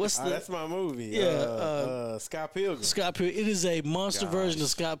 What's that's my movie. Yeah, Scott Pilgrim. Scott Pilgrim. It is a monster version of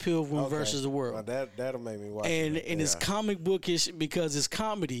Scott Pilgrim versus the World. Well, that'll make me watch and it. it's comic bookish because it's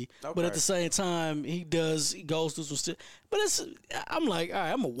comedy, but at the same time he goes through some stuff. But I'm like, all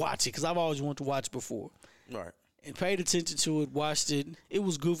right, I'm gonna watch it because I've always wanted to watch it before. Right. And paid attention to it, watched it. It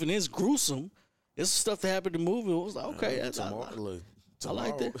was goofy and it's gruesome. It's stuff that happened in the movie. It was like, okay, I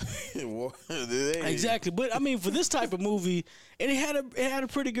like that. Exactly, but I mean, for this type of movie, and it had a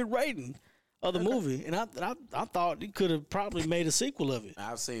pretty good rating of the movie, and I thought it could have probably made a sequel of it.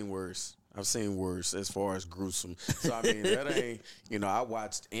 I've seen worse as far as gruesome. So I mean, that ain't, I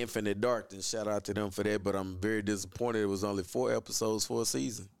watched Infinite Darkness. Shout out to them for that, but I'm very disappointed. It was only 4 episodes for a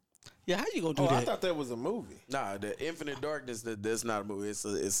season. Yeah, how you gonna do that? I thought that was a movie. Nah, the Infinite Darkness, that's not a movie. It's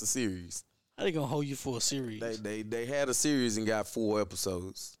a series. How they gonna hold you for a series? They had a series and got 4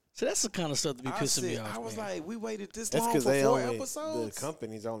 episodes. So that's the kind of stuff to be pissing me off. I was man. like, we waited this that's long for 4 episodes. The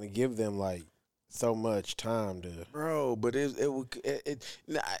companies only give them like so much time to. Bro, but and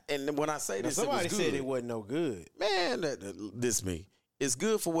when I say this, somebody it was good. said it wasn't no good. Man, this me. It's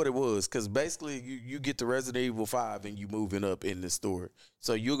good for what it was, because basically you get to Resident Evil 5 and you moving up in the story.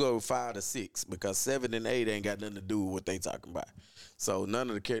 So you go 5 to 6 because 7 and 8 ain't got nothing to do with what they talking about. So none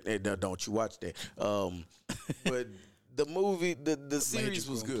of the characters, don't you watch that. But the movie, the series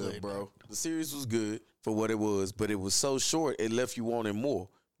was good, bro. The series was good for what it was, but it was so short it left you wanting more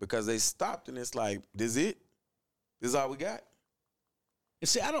because they stopped and it's like, this it? This is all we got? And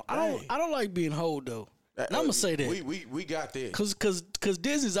see, I don't like being hold though. And I'm gonna say that we got that because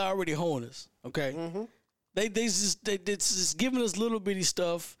Disney's already holding us. Okay, they just giving us little bitty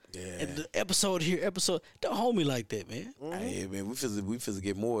stuff. Yeah. And the episode here, don't hold me like that, man. Hey, man, we feel to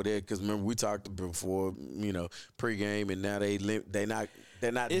get more of that because remember we talked before, pregame, and now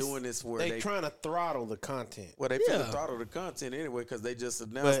they're not doing this where they trying to throttle the content. Well, they finna throttle the content anyway because they just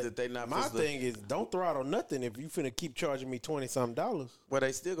announced that they not. My thing is, don't throttle nothing if you finna keep charging me $20-something. Well,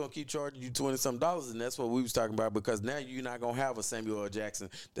 they still gonna keep charging you $20-something, and that's what we was talking about because now you're not gonna have a Samuel L. Jackson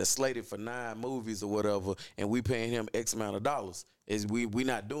that's slated for 9 movies or whatever, and we paying him X amount of dollars. We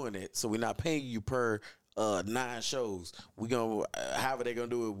not doing it, so we're not paying you per 9 shows. We gonna however they gonna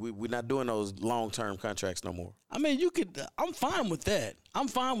do it. We're not doing those long-term contracts no more. I mean, I'm fine with that. I'm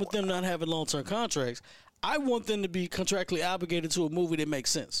fine with them not having long-term contracts. I want them to be contractually obligated to a movie that makes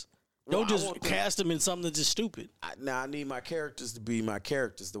sense. Don't just cast them in something that's just stupid. I need my characters to be my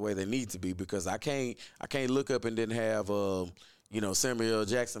characters the way they need to be because I can't look up and then have Samuel L.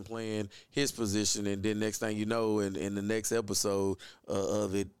 Jackson playing his position, and then next thing you know, in the next episode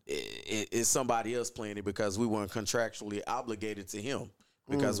of it's somebody else playing it because we weren't contractually obligated to him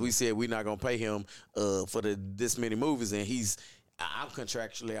because we said we're not gonna pay him for this many movies, and I'm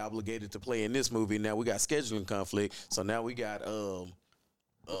contractually obligated to play in this movie. Now we got scheduling conflict, so now we got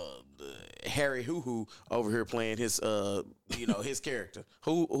Harry Hoo over here playing his his character.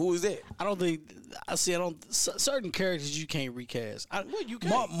 Who is that? I don't think certain characters you can't recast. You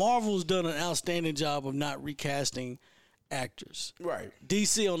can't. Marvel's done an outstanding job of not recasting actors. Right.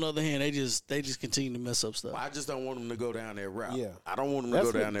 DC on the other hand, they just continue to mess up stuff. Well, I just don't want them to go down that route. Yeah. I don't want them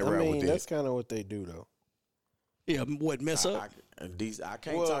to go down that route with that's kind of what they do though. Yeah, mess up? I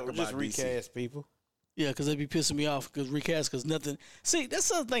can't talk about just DC. recast people. Yeah, because they be pissing me off because recast nothing. See, that's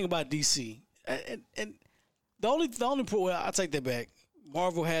the other thing about DC, and the only I'll take that back.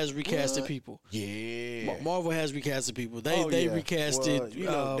 Marvel has recasted people. Yeah, Marvel has recasted people. They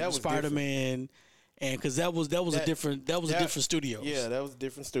recasted Spider-Man, and because that was a different studio. Yeah, that was a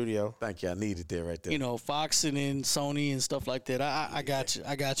different studio. Thank you. I needed that right there. Fox and then Sony and stuff like that. I got you.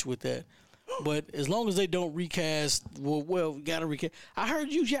 I got you with that. But as long as they don't recast, well, gotta recast. I heard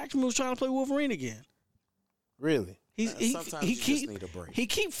Hugh Jackman was trying to play Wolverine again. Really? Sometimes you just need a break. He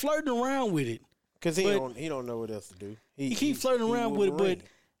keep flirting around with it because he don't know what else to do. He keep flirting around with it, but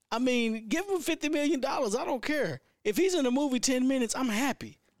I mean, give him $50 million. I don't care. If he's in the movie 10 minutes, I'm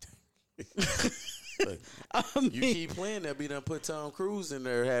happy. You keep playing that, be done put Tom Cruise in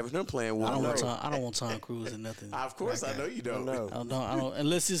there, having him playing one. I don't want Tom Cruise in nothing. Of course, I know you don't. No. I don't.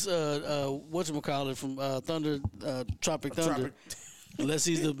 Unless it's whatchamacallit from Thunder, Tropic Thunder. Unless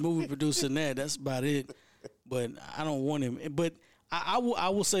he's the movie producer in that, that's about it. But I don't want him. But I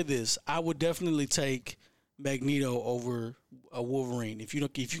will say this: I would definitely take Magneto over a Wolverine. If you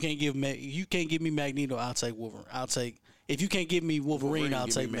can't give me Magneto, I'll take Wolverine. If you can't give me Wolverine, I'll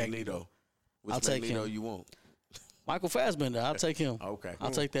take Magneto. Which I'll take Magneto him. you want? Michael Fassbender, I'll take him. Okay. I'll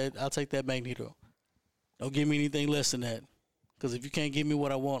take that Magneto. Don't give me anything less than that. Because if you can't give me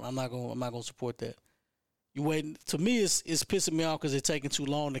what I want, I'm not gonna support that. You waiting to me it's pissing me off because it's taking too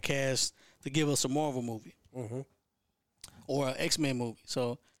long to cast to give us a Marvel movie or an X-Men movie.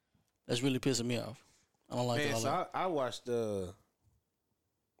 So that's really pissing me off. I don't like it. So I watched that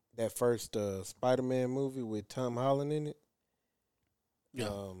first Spider-Man movie with Tom Holland in it. Yeah.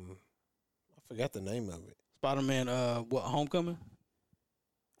 I forgot the name of it. Spider-Man, Homecoming?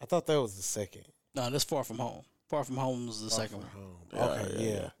 I thought that was the second. No, that's Far From Home. Far From Home was the second one.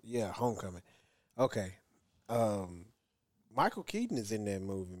 Yeah, Homecoming. Okay. Michael Keaton is in that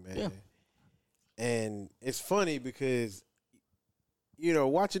movie, man. Yeah. And it's funny because,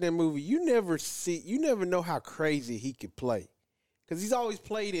 watching that movie, you never know how crazy he could play. Because he's always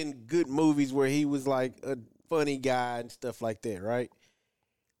played in good movies where he was like a funny guy and stuff like that, right?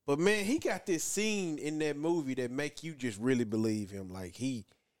 But man, he got this scene in that movie that make you just really believe him. Like he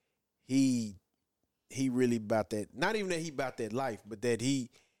really about that. Not even that he about that life, but that he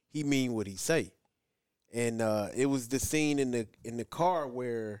mean what he say. And it was the scene in the car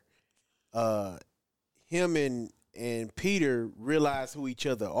where him and Peter realize who each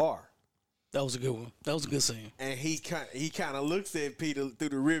other are. That was a good one. That was a good scene. And he kind of looks at Peter through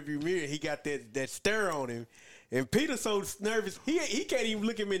the rearview mirror. He got that stare on him. And Peter's so nervous, he can't even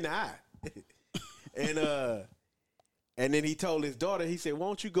look him in the eye. And then he told his daughter, he said, "Why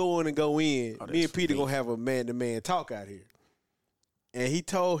don't you go in and go in? Me and Peter gonna have a man-to-man talk out here." And he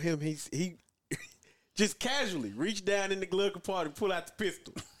told him he just casually reached down in the glove compartment, pull out the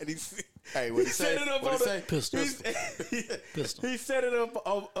pistol, and he set it up on the pistol. Pistol. He set it up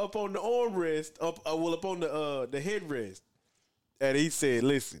on the armrest, up on the headrest, and he said,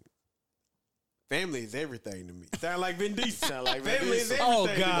 "Listen. Family is everything to me." Sound like Vin Diesel. Family is everything. Oh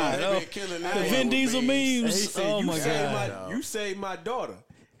God! The Vin Diesel memes. He said, oh my God! You saved my daughter.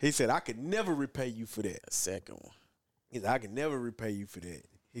 He said, "I could never repay you for that." Second one. He said, "I could never repay you for that."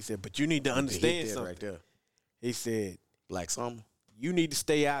 He said, "But you need to understand something." Right there. He said, Black Summer. "You need to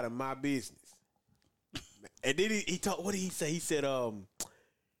stay out of my business." And then he told. What did he say? He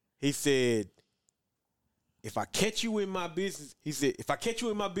said, "If I catch you in my business," he said, "if I catch you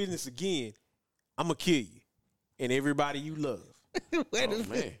in my business again, I'm gonna kill you and everybody you love." Wait a Oh, minute.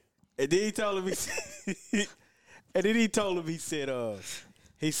 man. And then he told him,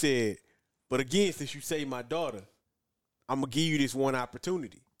 he said, "But again, since you saved my daughter, I'm gonna give you this one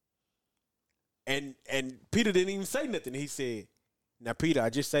opportunity." And Peter didn't even say nothing. He said, "Now, Peter,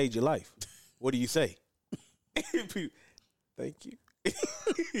 I just saved your life. What do you say?" Peter, "Thank you."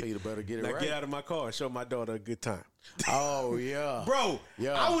 Peter better get it Now right. get out of my car and show my daughter a good time. Oh, yeah. Bro,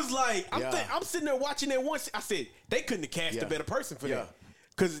 Yeah. I was like, Yeah. I'm sitting there watching that once. I said, they couldn't have cast Yeah. a better person for Yeah. that.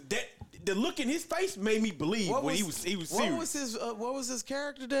 Because the look in his face made me believe he was serious. What was his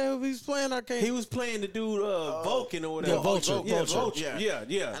character that he was playing? He was playing the dude Vulcan or whatever. Yeah, Vulture. Yeah, Vulture. Vulture. Yeah.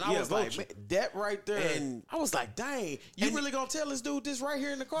 And I was Vulture. like, man, that right there. And- I was like, dang, you and- really gonna tell this dude this right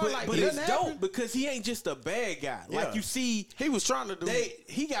here in the car? But, like, but nothing it's happened? dope because he ain't just a bad guy. Yeah. Like you see, He was trying to do.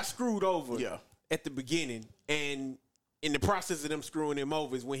 he got screwed over Yeah. at the beginning, and in the process of them screwing him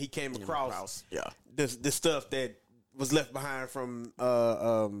over is when he came across Yeah. the stuff that was left behind from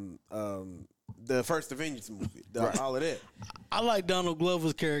the first Avengers movie, all of that. I like Donald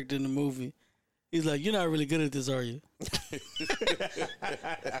Glover's character in the movie. He's like, "You're not really good at this, are you?"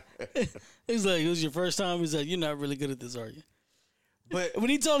 He's like, "It was your first time." He's like, "You're not really good at this, are you?" But When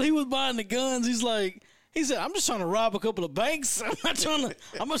he told he was buying the guns, he said, "I'm just trying to rob a couple of banks. I'm not trying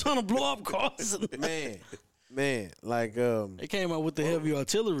to blow up cars." man, like They came out with the heavy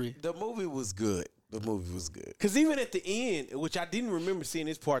artillery. The movie was good. because even at the end, which I didn't remember seeing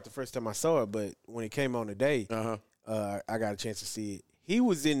this part the first time I saw it, but when it came on today, I got a chance to see it.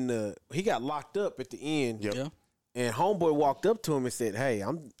 He got locked up at the end. Yep. Yeah. And homeboy walked up to him and said, "Hey,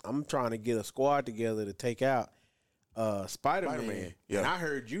 I'm trying to get a squad together to take out Spider-Man. Spider-Man, yeah. And I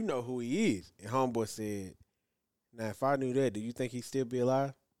heard you know who he is." And homeboy said, "Now, if I knew that, do you think he'd still be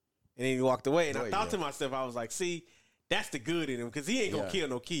alive?" And then he walked away. And I thought to myself, I was like, "See, That's the good in him because he ain't gonna kill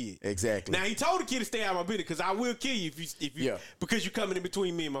no kid. Exactly. Now he told the kid to stay out of my business because I will kill you if you because you coming in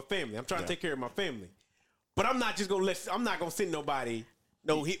between me and my family. I'm trying to take care of my family, but I'm not just gonna I'm not gonna send nobody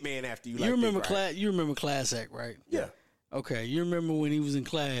no hitman after you. You remember class? You remember Class Act, right? Yeah. Okay. You remember when he was in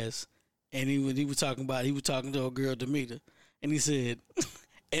class and he was talking to a girl Demeter, and he said,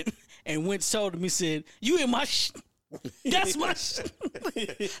 and Wentz told him, he said, "You in my that's my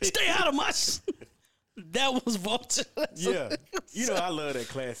stay out of my That was Vulture. Yeah. You know I love that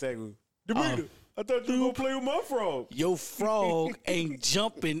Class Act. Demeter, I thought you were gonna play with my frog. Your frog ain't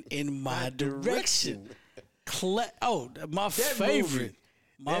jumping in my direction. My favorite.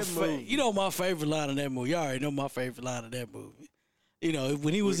 You know my favorite line of that movie. You already know my favorite line of that movie. You know,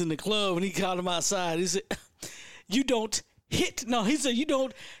 when he was in the club and he called him outside, he said, "You don't hit." No, he said, "You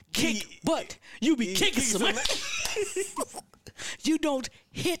don't kick, but you be kicking somebody." You don't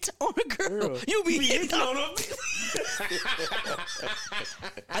hit on a girl. You be hitting on them.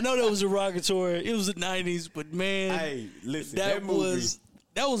 I know that was derogatory. It was the 90s, but man, hey, listen, that was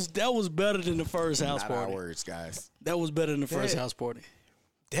better than the first House Not Party. our words, guys. That was better than the first House Party.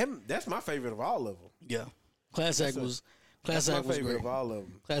 That's my favorite of all of them. Yeah, Class Act was my favorite great. of all of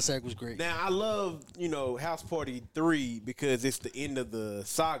them. Class Act was great. Now I love House Party 3 because it's the end of the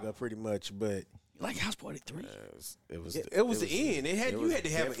saga pretty much, but. Like House Party 3? It was the end. You had to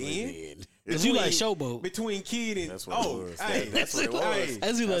have an end. Because you like Showboat. Between Kid and that's what it was. Hey, that's what it was.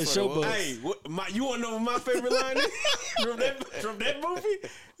 As he like Showboat. Hey, you want to know what my favorite line is from that movie?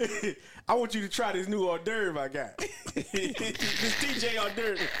 I want you to try this new hors d'oeuvre I got. This TJ hors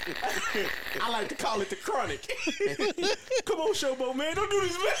d'oeuvre. I like to call it the Chronic. Come on, Showboat, man. Don't do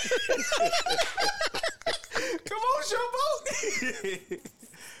this, man. Come on, Showboat.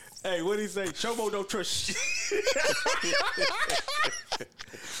 Hey, what did he say? Showboat don't trust shit.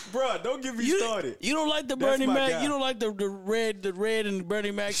 Bruh, don't get me started. You don't like the Bernie Mac? You don't like the red and the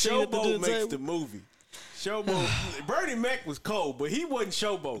Bernie Mac scene at the dinner Showboat makes table? the movie. Showboat. Bernie Mac was cold, but he wasn't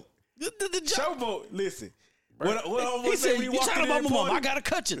Showboat. Showboat, listen. What he said, when he "You walked talking in about that my mom? party? I gotta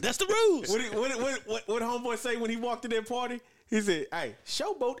cut you. That's the rules." What homeboy say when he walked in that party? He said, "Hey,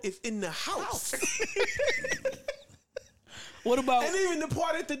 Showboat is in the house." What about? And even the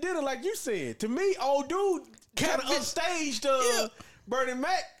part at the dinner, like you said, to me, old dude kind of upstaged Bernie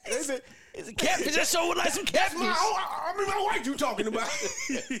Mac. They said, It's a catfish. That show was like some catfish. I mean, my wife you talking about.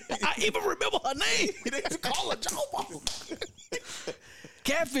 I even remember her name. They used to call her Joe.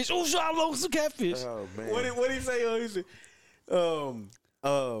 Catfish. Oh, sure, I love some catfish. Oh man. What did he say? He said, I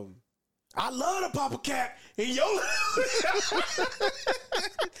love the Papa Cat and yo,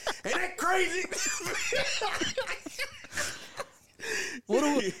 ain't that crazy? What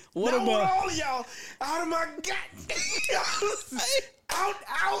now about all of y'all out of my gut? out.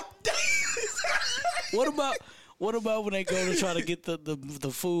 What about when they go to try to get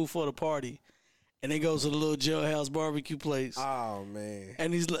the food for the party, and they go to the little jailhouse barbecue place? Oh man!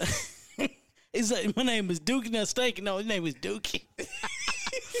 And he's like, "My name is Dookie." Not Steak. No, his name is Dookie.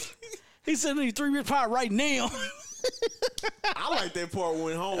 He said, "I need 3 rib pie right now." I like that part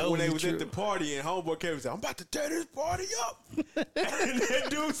when they was at the party and homeboy came and said, "I'm about to tear this party up." And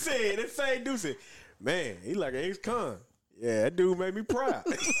that same dude said, "Man, he like an ex-con." Yeah, that dude made me proud.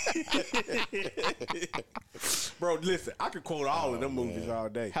 Bro, listen, I could quote all of them movies all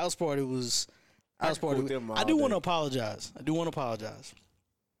day. House Party. I do want to apologize.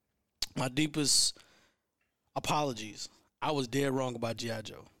 My deepest apologies. I was dead wrong about G.I.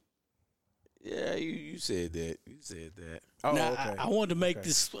 Joe. Yeah, you said that. You said that. Oh, now, okay. I wanted to make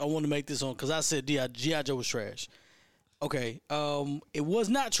this. I wanted to make this on because I said G.I. Joe was trash. Okay, it was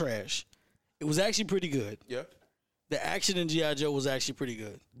not trash. It was actually pretty good. Yeah. The action in G.I. Joe was actually pretty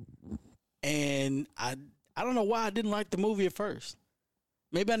good, and I don't know why I didn't like the movie at first.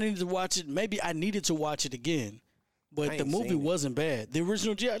 Maybe I needed to watch it. Maybe I needed to watch it again, but the movie wasn't bad. The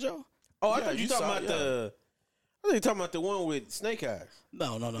original G.I. Joe. Oh, I thought you talking about the. I thought you talking about the one with Snake Eyes.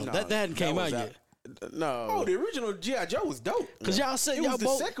 No. That hadn't came out yet. No. Oh, the original G.I. Joe was dope. Because y'all said it y'all was the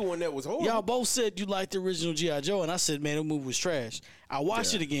both, second one that was horrible. Y'all both said you liked the original G.I. Joe, and I said, man, that movie was trash. I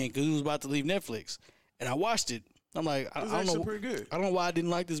watched it again because it was about to leave Netflix, and I watched it. I'm like, I don't know. Pretty good. I don't know why I didn't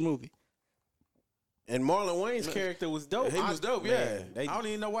like this movie. And Marlon Wayne's character was dope. He was dope. Man, I don't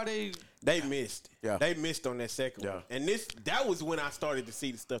even know why they missed. Yeah. They missed on that second one. And that was when I started to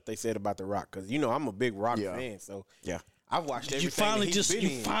see the stuff they said about The Rock, because I'm a big Rock fan. So I've watched everything.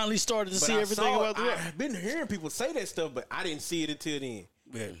 You finally started to see everything about The Rock. I've been hearing people say that stuff, but I didn't see it until then.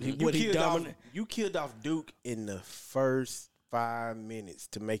 Yeah. You killed off Duke in the first 5 minutes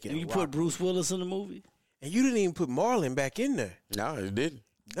to make it. And you put Bruce Willis in the movie, and you didn't even put Marlon back in there. No, it didn't.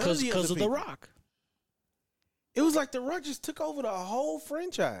 because of The Rock. It was like The Rock just took over the whole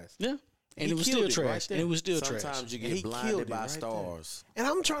franchise. Yeah. And He it was killed still it trash. right there. And it was still Sometimes trash. you And he get killed blinded it by right stars. And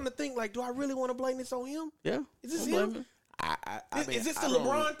I'm trying to think, like, do I really want to blame this on him? Yeah. Is this Don't blame him? him. I mean, Is this the I don't-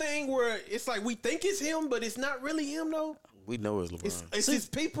 LeBron thing where it's like we think it's him, but it's not really him though? We know it's LeBron. It's his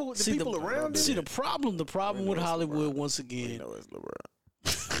people, the people around See him. the problem with it's Hollywood LeBron. once We again. know it's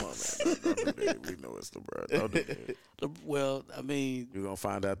LeBron. Come on, man. Don't do that. We know it's LeBron. Don't do that. Well, I mean, You're going to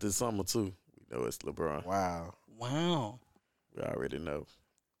find out this summer, too. We know it's LeBron. Wow. wow. We already know.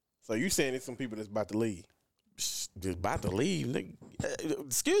 So you saying it's some people that's about to leave? Just about to leave, nigga.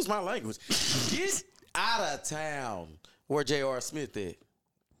 Excuse my language. Get out of town. Where J.R. Smith at?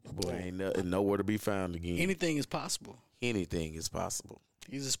 Boy, ain't nowhere to be found again. Anything is possible. Anything is possible.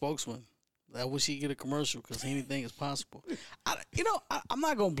 He's a spokesman. I wish he'd get a commercial because anything is possible. I'm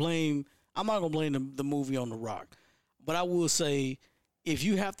not gonna blame the movie on The Rock, but I will say if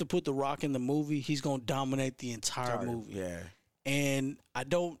you have to put The Rock in the movie, he's gonna dominate the entire movie. Yeah. And I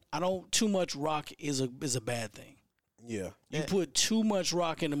don't too much Rock is a bad thing. Yeah. You put too much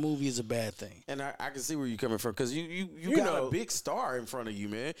Rock in the movie is a bad thing. And I can see where you're coming from because you got a big star in front of you,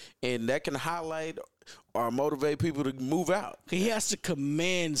 man, and that can highlight or motivate people to move out. He has to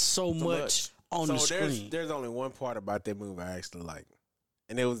command so much on the screen. There's only one part about that movie I actually like,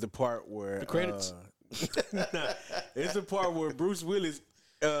 and it was the part where The credits? It's the part where Bruce Willis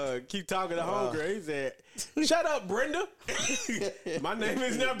keep talking to Homegirl. He said, "Shut up, Brenda. My name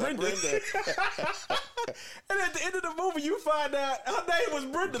is not Brenda." And at the end of the movie, you find out her name was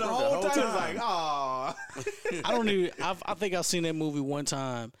Brenda the whole time. It's like, oh. I think I've seen that movie one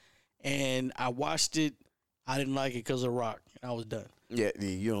time, and I watched it. I didn't like it because of Rock, and I was done. Yeah,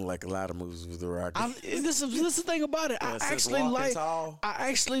 you don't like a lot of movies with The Rock. This is the thing about it. I actually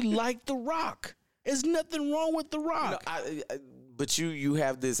like The Rock. There's nothing wrong with The Rock. But you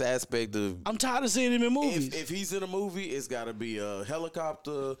have this aspect of I'm tired of seeing him in movies. if he's in a movie, it's got to be a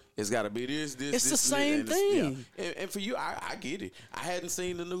helicopter. It's got to be this. It's the this, same and thing. Yeah. And for you, I get it. I hadn't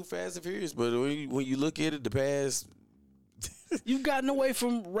seen the new Fast and Furious, but when you look at it, the past. You've gotten away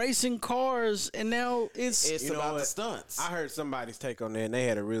from racing cars, and now it's about the stunts. I heard somebody's take on that, and they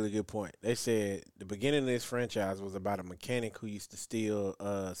had a really good point. They said the beginning of this franchise was about a mechanic who used to steal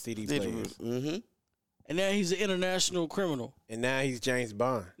CD players. Mm-hmm. and now he's an international criminal. And now he's James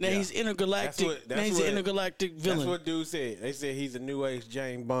Bond. Now he's intergalactic. Now he's an intergalactic villain. That's what dude said. They said he's a new age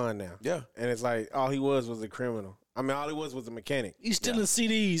James Bond now. Yeah. And it's like all he was a criminal. I mean, all he was a mechanic. He's stealing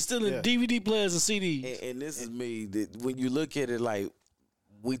CDs, stealing DVD players and CDs. And this is me. When you look at it, like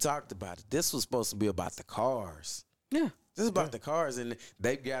we talked about it, this was supposed to be about the cars. Yeah. This is about the cars, and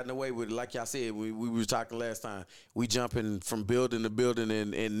they've gotten away with it. Like y'all said, we were talking last time. We jumping from building to building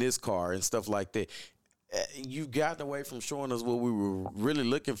in this car and stuff like that. You've gotten away from showing us what we were really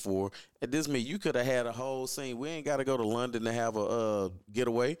looking for. And this means you could have had a whole scene. We ain't got to go to London to have a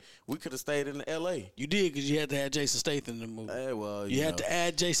getaway. We could have stayed in L.A. You did because you had to have Jason Statham in the movie. Well, you had to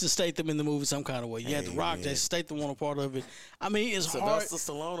add Jason Statham in the movie some kind of way. You had to rock Jason Statham on a part of it. I mean, it's hard.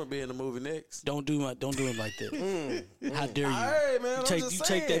 Sylvester Stallone will be in the movie next. Don't do him like that. How dare you? Hey, man, you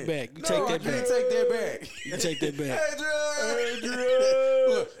take that back. You no, take that I back. can't take that back. You take that back. Adrian!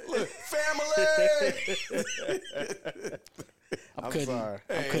 Look, family! I'm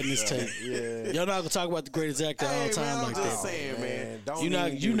cutting this tape. Yeah. Y'all not gonna talk about the greatest actor of all time like I'm that. just saying, man.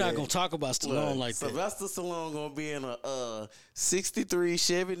 You're not gonna talk about Stallone like that. Sylvester Stallone gonna be in a '63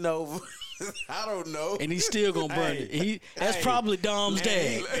 Chevy Nova. I don't know. And he's still gonna burn it. That's probably Dom's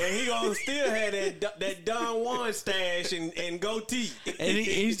dad. And he gonna still have that Don Juan stash and goatee. And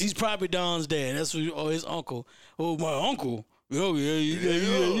he's probably Don's dad. That's what, or his uncle. Oh, my uncle. Oh yeah,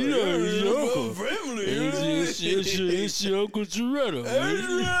 it's your uncle. Family. It's your Uncle Toretto.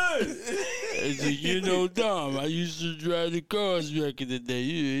 You know, Dom, I used to drive the cars back in the day.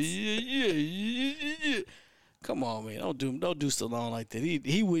 Yeah. Come on, man. Don't do Stallone like that.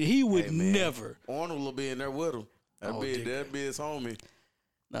 He would never. Arnold will be in there with him. That'd be his homie.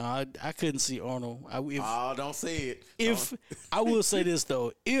 No, I couldn't see Arnold. Don't say it. If I will say this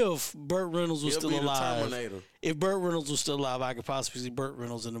though, if Burt Reynolds was still alive, if Burt Reynolds was still alive, I could possibly see Burt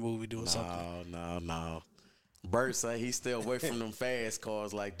Reynolds in the movie doing something. No. Burt say he stay away from them fast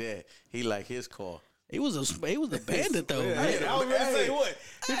cars like that. He like his car. He was a bandit though. Hey, I was gonna say what?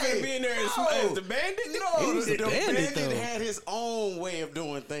 He could be in there as the bandit. No, He was a the bandit, bandit though. had his own way of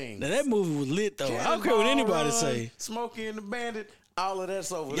doing things. Now that movie was lit though. I don't care what anybody say. Smokey and the Bandit, all of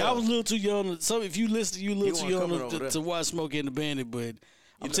that's over there. Y'all was a little too young. You a little too young over to watch Smokey and the Bandit, but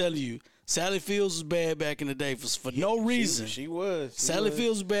I'm telling you, Sally Fields was bad back in the day for no reason. She was. Sally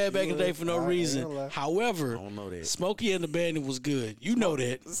Fields was bad back in the day for no reason. However, I don't know that. Smokey and the Bandit was good. You know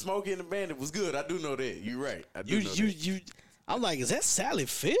that. Smokey and the Bandit was good. I do know that. You're right. I do know that. I'm like, is that Sally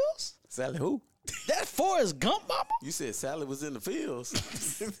Fields? Sally who? That Forrest Gump, mama? You said Sally was in the fields.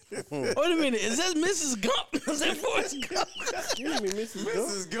 Wait a minute. Is that Mrs. Gump? Is that Forrest Gump? Excuse me,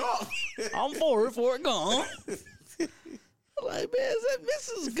 Mrs. Gump. I'm Forrest Gump. I'm like, man, is that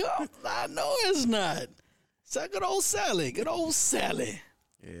Mrs. Gump? I know it's not. It's that good old Sally. Good old Sally.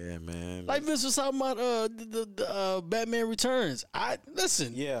 Yeah, man. Like Vince was talking about the Batman Returns.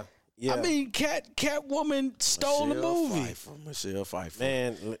 Listen. Yeah. I mean, Catwoman stole the movie. Michelle Pfeiffer.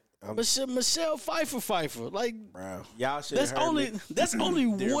 Man, Michelle Pfeiffer. Like, bro, y'all should. That's only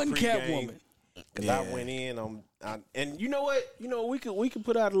one Catwoman. Because I went in and you know what? You know, we could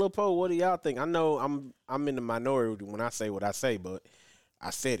put out a little poll. What do y'all think? I know I'm in the minority when I say what I say, but I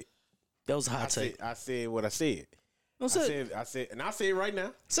said it. That was a hot take. I said what I said. I said, and I'll say it right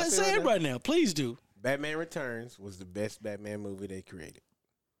now. Say it right now. Please do. Batman Returns was the best Batman movie they created.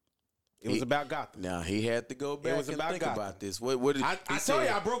 It was about Gotham. Now he had to go back and think about this. What did I told you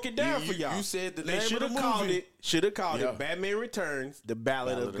I broke it down for y'all. You said the they name should of have the called movie. it. Should have called it Batman Returns: The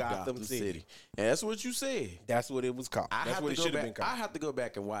Ballad of Gotham City. And that's what you said. That's what it was called. That's what it should have been called. I have to go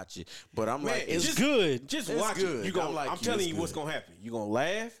back and watch it, but I'm Man, like, it's good. Just It's watch good. it. I'm telling you what's gonna happen. You gonna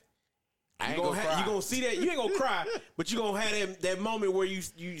laugh. I ain't gonna cry. You gonna see that. You ain't gonna cry, but you gonna have that moment where you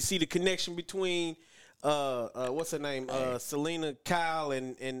see the connection between what's her name, Selena Kyle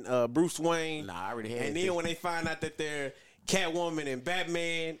and Bruce Wayne. Nah, I already had. And then when they find out that they're Catwoman and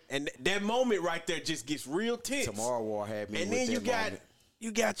Batman, and that moment right there just gets real tense. Tomorrow War had me. And with then that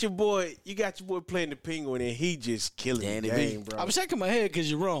you got your boy playing the Penguin, and he just killing Danny the game, B. bro. I'm shaking my head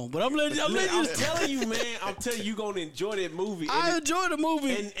because you're wrong, but I'm letting I'm you. telling you, man. I'm telling you, gonna enjoy that movie. I enjoy the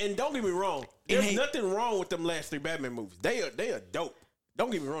movie. And don't get me wrong. There's nothing wrong with them last 3 Batman movies. They are dope. Don't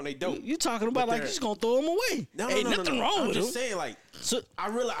get me wrong, they dope. You talking about like you're just gonna throw them away? Ain't nothing wrong I'm with them. just saying, like, so I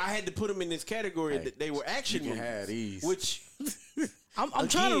realized I had to put them in this category that they were action movies. have these. Which I'm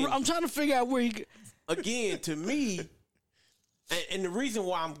trying to figure out where he. Again, to me, and the reason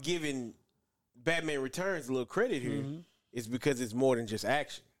why I'm giving Batman Returns a little credit here is because it's more than just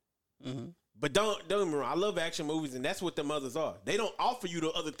action. But don't get me wrong, I love action movies, and that's what them others are. They don't offer you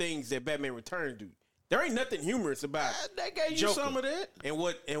the other things that Batman Returns do. There ain't nothing humorous about They gave you Joker. some of that. And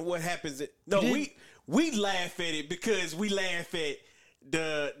what happens? We laugh at it because we laugh at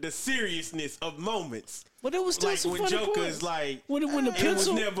the seriousness of moments. But it was still Like some when funny Joker's parts. like, when the it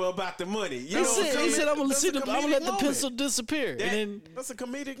pencil. was never about the money. You He know what I'm said, saying? I'm gonna That's a I'm gonna let the comedic pencil moment. disappear. That- And then That's a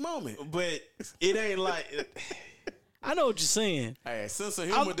comedic moment. But it ain't like. I know what you're saying. Hey, sense of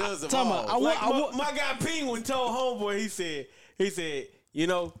humor does talking evolve. about- My guy Penguin told homeboy, he said, you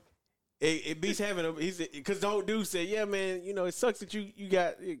know, it beats having a, he said, because the old dude said, yeah, man, you know, it sucks that you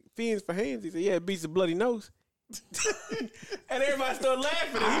got fins for hands. He said, yeah, it beats a bloody nose. And everybody started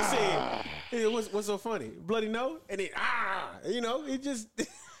laughing. And he said, hey, what's so funny? Bloody nose? And then, you know, it just.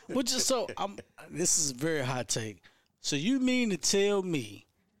 Which is so. This is a very hot take. So you mean to tell me?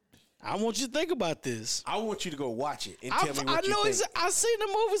 I want you to think about this. I want you to go watch it and tell me I what you know think. I've seen the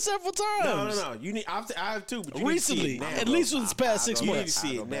movie several times. No. You need. I have too. But you Recently, need to see it now, at bro. least within the past 6 You need to months.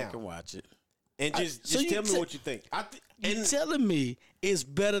 see Go it back now and watch it. and just so you tell me te- what you think. You telling me it's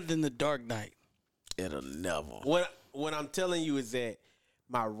better than The Dark Knight? It'll never. What I'm telling you is that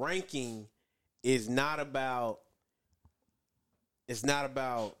my ranking is not about. It's not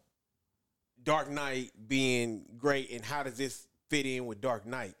about Dark Knight being great and how does this fit in with Dark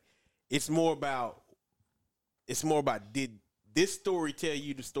Knight. It's more about did this story tell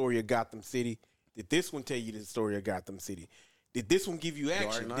you the story of Gotham City? Did this one tell you the story of Gotham City? Did this one give you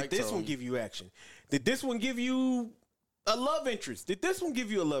action? Dark Knight Did this one told give you action? Did this one give you a love interest? Did this one give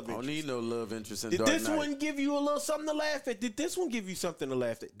you a love I don't interest? need no love interest in Did Dark this Knight. one give you a little something to laugh at? Did this one give you something to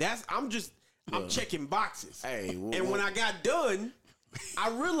laugh at? I'm checking boxes. Hey, and when I got done, I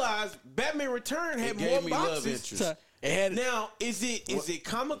realized Batman Return had more gave me boxes. love interest. So, it had, Now, is it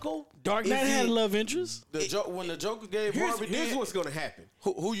comical? Dark Knight had a love interest. When the Joker gave Here's Harvey here's did, what's gonna happen.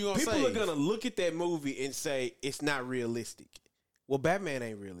 who you gonna People say? are gonna look at that movie and say it's not realistic. Well, Batman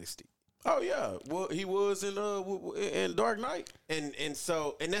ain't realistic. Oh yeah, well he was in Dark Knight. And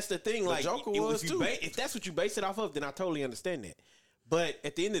that's the thing. Like, Joker if was, too. If that's what you base it off of, then I totally understand that. But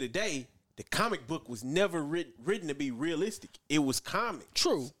at the end of the day, the comic book was never written to be realistic. It was comic.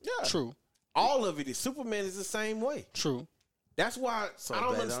 True. Yeah. True. All of it is. Superman is the same way. True. That's why I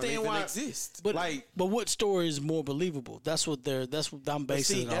don't understand why. exist. But Like- but what story is more believable? That's what I'm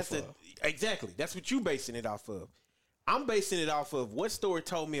basing it off of. Exactly. That's what you basing it off of. I'm basing it off of what story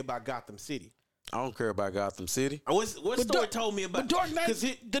told me about Gotham City. I don't care about Gotham City. What story told me about Dark Knight?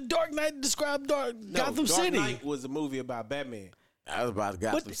 The Dark Knight described Gotham City. Dark Knight was a movie about Batman. I was about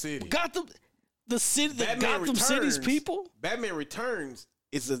Gotham City. The city, the Gotham City's people. Batman Returns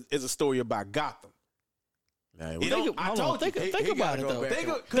is a story about Gotham. Think about it though.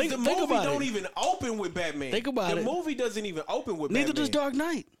 Because the movie don't even open with Batman. Think about it. The movie doesn't even open with Batman. Neither does Dark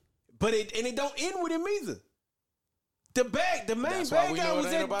Knight. But it don't end with him either. The main bad guy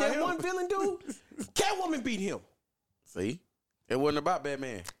was that one villain dude. Catwoman beat him. See, it wasn't about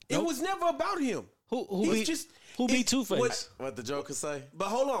Batman. It was never about him. Who beat Two-Face? What the Joker say? But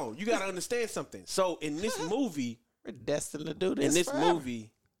hold on, you got to understand something. So in this movie, we're destined to do this. In this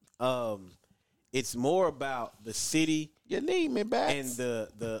movie, it's more about the city. You need me back. And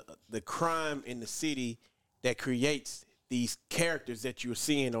the crime in the city that creates these characters that you're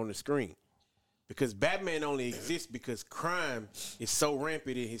seeing on the screen. Because Batman only exists because crime is so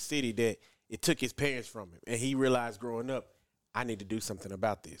rampant in his city that it took his parents from him. And he realized growing up, I need to do something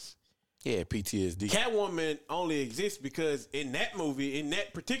about this. Yeah, PTSD. Catwoman only exists because in that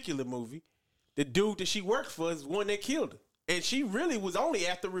particular movie, the dude that she worked for is the one that killed her. And she really was only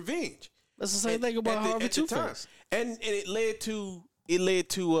after revenge. That's the same thing about Harvey Two-Face. And it led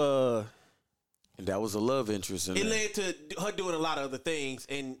to and that was a love interest in it led to her doing a lot of other things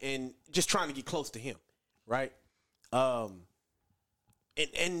and just trying to get close to him, right? And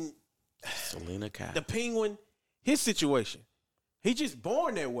Selena Kyle. The Penguin, his situation, he just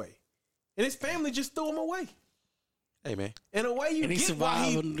born that way, and his family just threw him away. Hey man, in a way he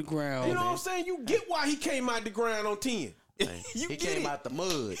survived on the ground. You know what I'm saying? You get why he came out the ground on 10. He came out the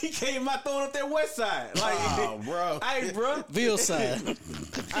mud. He came out throwing up that west side. Like, bro. Hey, bro. Ville side.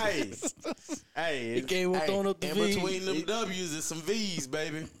 hey. He came out throwing up the V. Between them W's and some V's,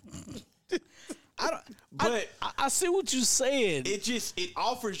 baby. I see what you're saying. It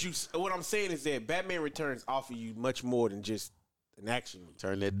offers you. What I'm saying is that Batman Returns offer you much more than just an action movie.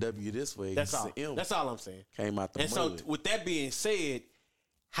 Turn that W this way. That's all. That's all I'm saying. Came out the mud. And so, with that being said,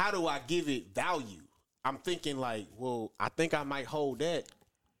 how do I give it value? I'm thinking like, well, I think I might hold that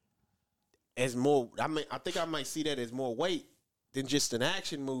as more. I think I might see that as more weight than just an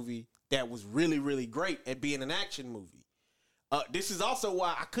action movie that was really, really great at being an action movie. This is also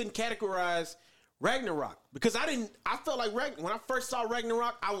why I couldn't categorize Ragnarok because I felt like when I first saw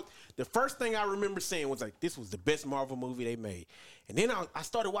Ragnarok, the first thing I remember saying was like, this was the best Marvel movie they made. And then I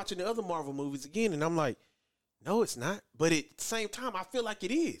started watching the other Marvel movies again, and I'm like, no, it's not. But at the same time, I feel like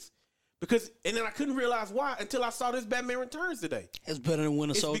it is. And then I couldn't realize why until I saw this Batman Returns today. It's better than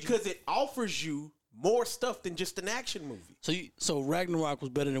Winter Soldier. It's because it offers you more stuff than just an action movie. So Ragnarok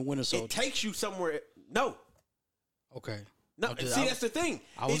was better than Winter Soldier. It takes you somewhere. No. Okay. No. That's the thing.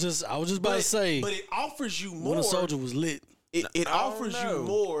 I was just about to say. But it offers you more. Winter Soldier was lit. It offers you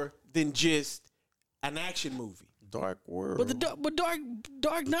more than just an action movie. Dark World. But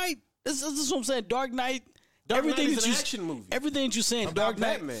Dark Knight. This is what I'm saying. Dark Knight. Everything is an action movie. Everything that you're saying. About Dark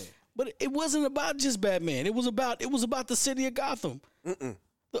Knight. Batman. But it wasn't about just Batman. It was about the city of Gotham. Hold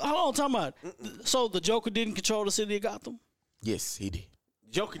on, talking about. So the Joker didn't control the city of Gotham? Yes, he did.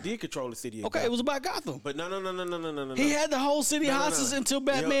 Joker did control the city of Gotham. Okay, it was about Gotham. But no. He had the whole city hostage until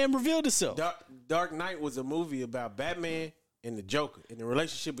Batman revealed himself. Dark Knight was a movie about Batman and the Joker and the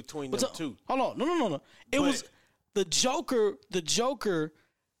relationship between them two. Hold on. No. It was the Joker. The Joker,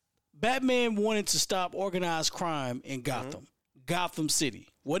 Batman wanted to stop organized crime in Gotham. Gotham City.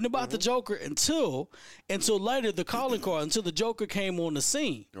 Wasn't about the Joker until later the calling card, until the Joker came on the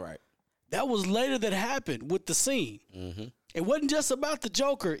scene. Right. That was later that happened with the scene. It wasn't just about the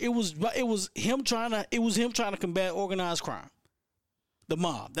Joker. It was him trying to combat organized crime. The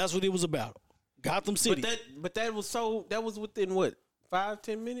mob. That's what it was about. Gotham City. But that was within what?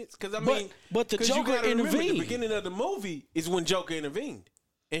 5-10 minutes? Because but the Joker intervened. The beginning of the movie is when Joker intervened.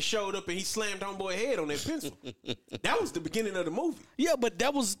 And showed up and he slammed homeboy head on that pencil. That was the beginning of the movie. Yeah, but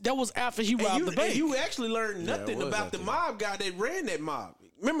that was after he robbed the bank. And you actually learned nothing about the mob guy that ran that mob.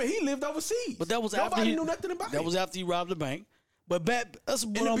 Remember, he lived overseas. But that was nobody knew nothing about it. That was after he robbed the bank. But that's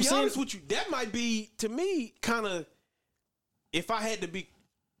what I'm saying. And to be honest with you, that might be to me kind of, if I had to be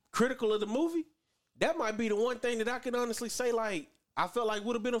critical of the movie, that might be the one thing that I can honestly say like I felt like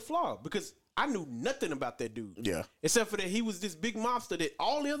would have been a flaw because I knew nothing about that dude. Yeah. Except for that he was this big mobster that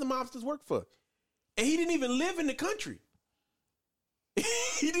all the other mobsters worked for. And he didn't even live in the country.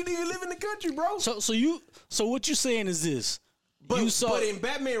 He didn't even live in the country, bro. So what you're saying is this. But in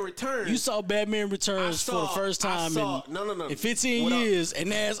Batman Returns. You saw Batman Returns for the first time in 15 years,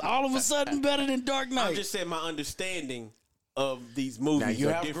 and that's all of a sudden better than Dark Knight. I just said my understanding of these movies. Now you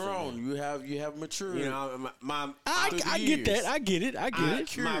are have different. grown. You have matured. You know, I get that. I get it.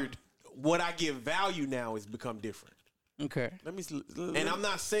 What I give value now has become different. Okay. And I'm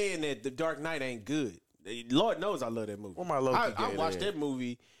not saying that The Dark Knight ain't good. Lord knows I love that movie. Where my Loki I watched that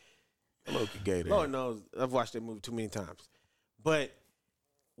movie. Loki gay. Lord knows I've watched that movie too many times. But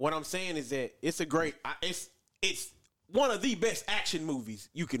what I'm saying is that it's a great. It's one of the best action movies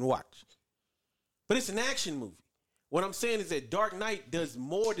you can watch. But it's an action movie. What I'm saying is that Dark Knight does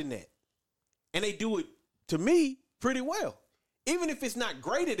more than that. And they do it, to me, pretty well. Even if it's not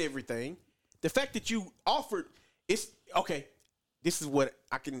great at everything, the fact that you offered, it's, okay, this is what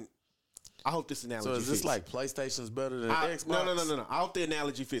I hope this analogy fits. So is this like PlayStation's better than Xbox? No. I hope the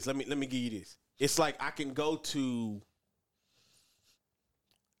analogy fits. Let me give you this. It's like I can go to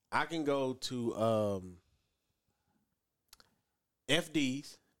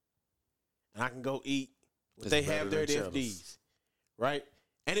FD's and I can go eat what they have there at FD's, right?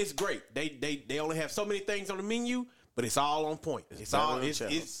 And it's great. They only have so many things on the menu, but it's all on point.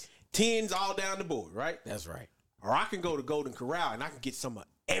 It's 10s all down the board, right? That's right. Or I can go to Golden Corral and I can get some of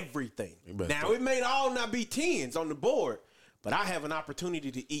everything. Now it may all not be 10s on the board, but I have an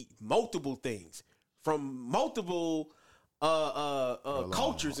opportunity to eat multiple things from multiple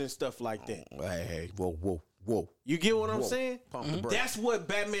cultures and stuff like that. Hey, whoa. You get what I'm saying? Pump the brakes. That's what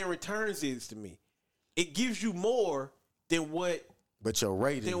Batman Returns is to me. It gives you more than what. But your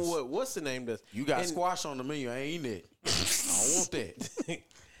ratings. Then what's the name does? You got squash on the menu. I ain't eating it. I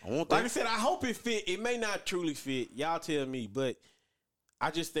don't want that. Like I said, I hope it fit. It may not truly fit. Y'all tell me, but I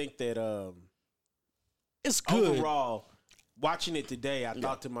just think that it's good. Overall, watching it today, I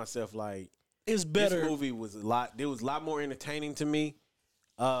thought to myself like, it's better. This movie was a lot. It was a lot more entertaining to me.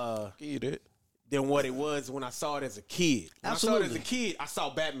 Get it. Than what it was when I saw it as a kid. When Absolutely. I saw it as a kid, I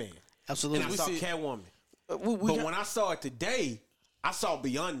saw Batman. Absolutely. And I saw Catwoman. But when I saw it today, I saw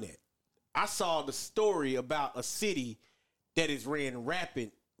beyond that. I saw the story about a city that is ran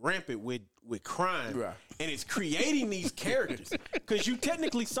rampant with crime. Right. And it's creating these characters. Because you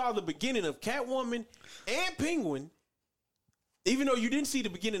technically saw the beginning of Catwoman and Penguin, even though you didn't see the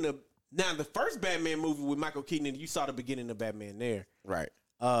beginning of... Now, the first Batman movie with Michael Keaton, and you saw the beginning of Batman there. Right.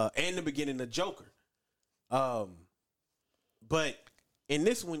 And the beginning of Joker. But in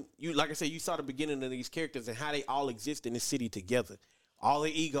this one, like I said, you saw the beginning of these characters and how they all exist in this city together. All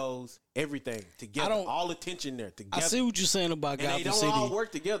the egos, everything together. All the tension there together. I see what you're saying about Gotham City. And they don't all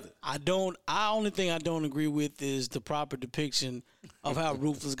work together. Only thing I don't agree with is the proper depiction of how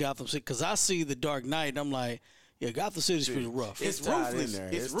ruthless Gotham City. Because I see the Dark Knight and I'm like, yeah, Gotham City's pretty rough. It's ruthless.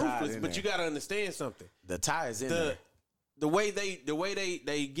 It's ruthless, but you got to understand something. The tie is in there. The way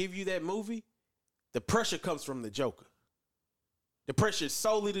they give you that movie, the pressure comes from the Joker. The pressure is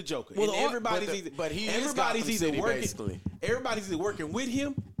solely the Joker. Well, and everybody's either working with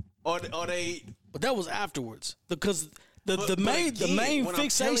him or they. But that was afterwards because the main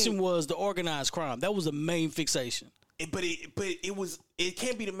fixation was the organized crime. That was the main fixation. It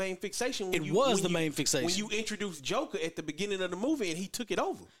can't be the main fixation. It was the main fixation when you introduced Joker at the beginning of the movie and he took it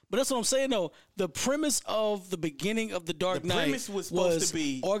over. But that's what I'm saying though. The premise of the beginning of the Dark Knight was supposed to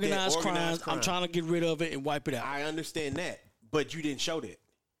be organized crime. I'm trying to get rid of it and wipe it out. I understand that, but you didn't show that.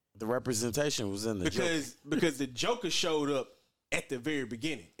 The representation was in the because the Joker showed up at the very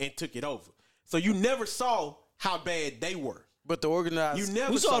beginning and took it over. So you never saw how bad they were. But the organized...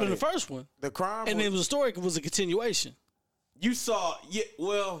 We saw it in the first one. The crime... And it was a story. It was a continuation. You saw... Yeah,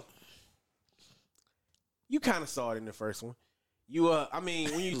 well... You kind of saw it in the first one.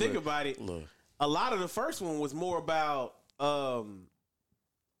 When you think about it, a lot of the first one was more about Ra's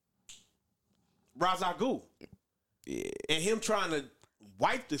al Ghul. Yeah. And him trying to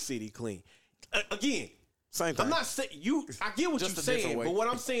wipe the city clean. Again, same thing. I'm not saying... I get what you're saying, but what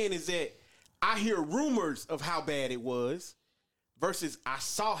I'm saying is that I hear rumors of how bad it was versus I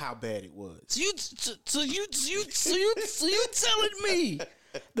saw how bad it was. So you telling me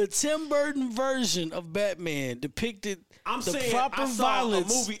the Tim Burton version of Batman depicted the proper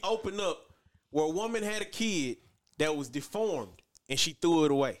violence? A movie open up where a woman had a kid that was deformed and she threw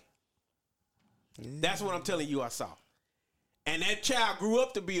it away. That's what I'm telling you I saw. And that child grew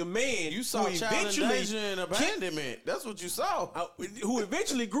up to be a man. You saw child endangerment and abandonment. That's what you saw. Who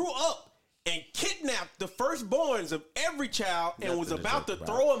eventually grew up and kidnapped the firstborns of every child and was about to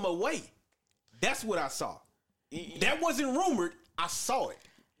throw them away. That's what I saw. That wasn't rumored. I saw it.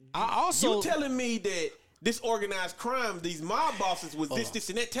 You telling me that this organized crime, these mob bosses was this,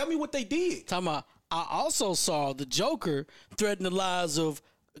 and that. Tell me what they did. I also saw the Joker threaten the lives of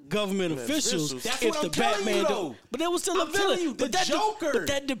government officials That's if what the I'm telling Batman you, don't. though. But that was still a I'm telling villain. you, the but that Joker. But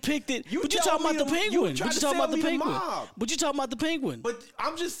that depicted. But you told talking about me the the- you Penguin. tried But you to talking sell about the me the Penguin. mob. But you talking about the Penguin. But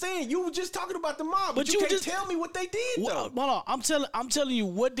I'm just saying, you were just talking about the mob, but But you you can't just- tell me what they did though. Hold on. I'm telling you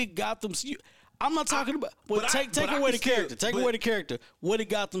what did Gotham. I'm not talking about. Well, take but I away can the character. still- Take away the character. What did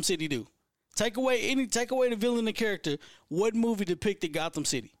Gotham City do? Take away the villain, the character. What movie depicted Gotham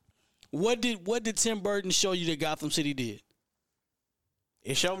City? What did Tim Burton show you that Gotham City did?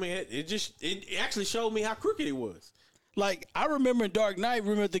 It showed me it actually showed me how crooked it was. Like I remember in Dark Knight.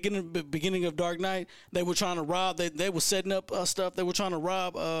 Remember at the beginning of Dark Knight, they were trying to rob. They were setting up stuff. They were trying to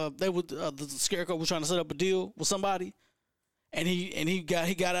rob. The Scarecrow was trying to set up a deal with somebody, and he got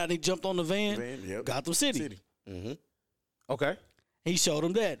out and he jumped on the van. Yep. Gotham City. Mm-hmm. Okay. He showed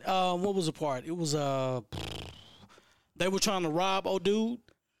him that. What was the part? It was they were trying to rob old dude.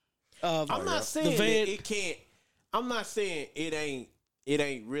 I'm not saying the that van. it can't. I'm not saying it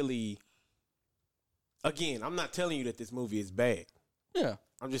ain't really. Again, I'm not telling you that this movie is bad. Yeah.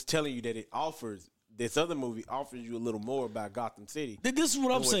 I'm just telling you that this other movie offers you a little more about Gotham City. This is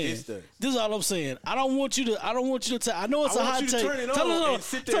what I'm what saying. this does. This is all I'm saying. I don't want you to. I know it's I a want hot you to take. turn it on and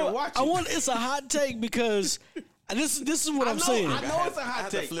sit there and watch it. It's a hot take because this is what I'm saying. I know it's a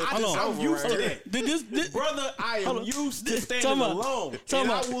hot take. I'm used to that. This, Brother, I am used to standing Talking about- alone. talking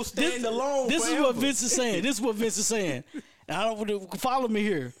And I about- will stand alone This forever. is what Vince is saying. This is what Vince is saying. And I don't want to follow me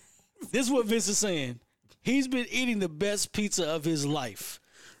here. This is what Vince is saying. He's been eating the best pizza of his life.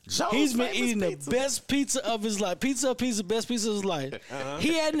 He's been eating the best pizza of his life. Best pizza of his life.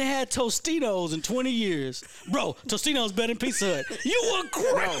 He hadn't had Tostitos in 20 years. Bro, Tostitos better than Pizza Hut. You were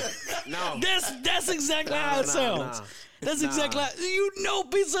crazy. No. That's exactly how it sounds. That's exactly how,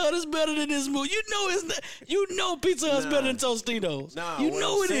 Pizza Hut is better than this movie. You know Pizza Hut's better than Tostitos. Nah, you what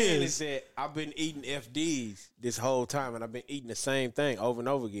know I'm it saying is. that I've been eating FDs this whole time, and I've been eating the same thing over and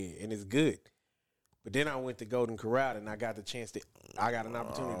over again, and it's good. But then I went to Golden Corral, and I got an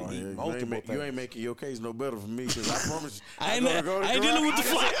opportunity to eat multiple things. You ain't making your case no better for me because I promise you. I ain't dealing with the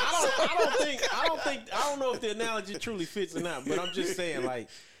fly. I don't know if the analogy truly fits or not, but I'm just saying,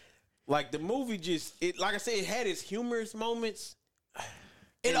 like the movie like I said, it had its humorous moments.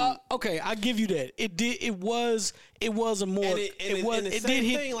 Okay, I give you that. It did. It was a more. And it the did same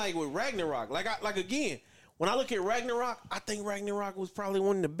hit. thing like with Ragnarok. Like again, when I look at Ragnarok, I think Ragnarok was probably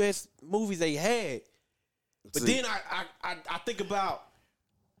one of the best movies they had. But then I think about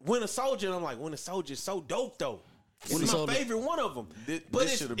Winter Soldier, and I'm like, Winter Soldier is so dope though. It's my favorite one of them. But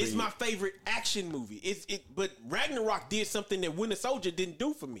it's my favorite action movie. But Ragnarok did something that Winter Soldier didn't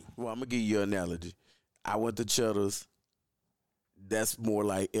do for me. Well, I'm gonna give you an analogy. I went to Cheddar's. That's more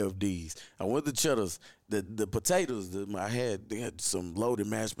like FDs. I went to Cheddar's. The potatoes they had some loaded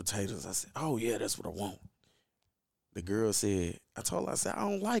mashed potatoes. I said, "Oh yeah, that's what I want." The girl said, I told her, I said, "I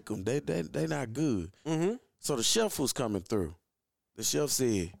don't like them. They not good." Mm-hmm. So the chef was coming through. The chef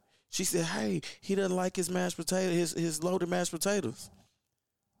said, she said, "Hey, he doesn't like his mashed potato, his loaded mashed potatoes."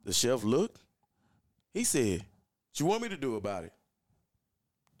 The chef looked. He said, "What you want me to do about it?"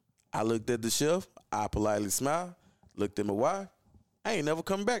 I looked at the chef. I politely smiled. Looked at my wife. I ain't never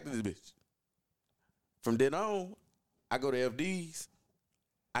coming back to this bitch. From then on, I go to FD's.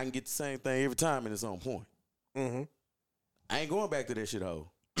 I can get the same thing every time and it's on point. Mm-hmm. I ain't going back to that shithole.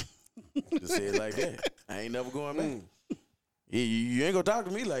 Just say it like that. I ain't never going back. You ain't gonna talk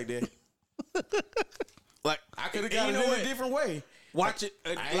to me like that. Like I could have got it in a different way. Watch it. I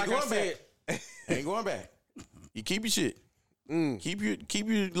ain't Like going I said, back. I ain't going back. You keep your shit. Keep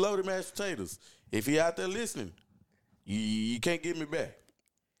your loaded mashed potatoes. If he out there listening, you can't get me back.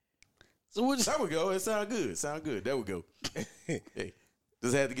 So there we go. It sound good. There we go. Hey,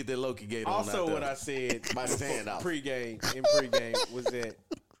 just had to get that Loki gate on. Also, what I said by pregame was that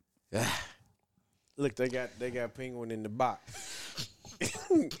look, they got Penguin in the box. You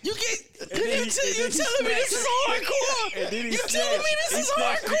telling me this is hardcore? You telling me this is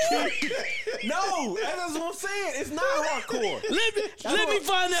hardcore? No, that's what I'm saying. It's not hardcore. Let me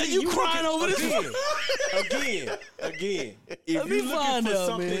find out you crying over this. Again. If you're looking for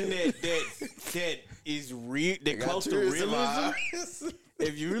something that is real, that close to realism.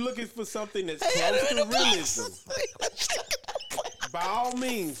 If you're looking for something that's close to realism, by all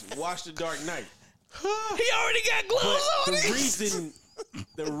means, watch The Dark Knight. He already got gloves on.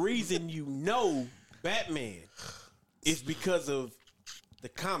 The reason you know Batman is because of the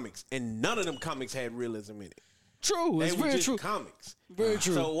comics, and none of them comics had realism in it. True, it's very true. Comics, very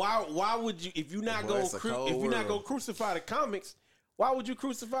true. So why would you, if you're not gonna crucify the comics, why would you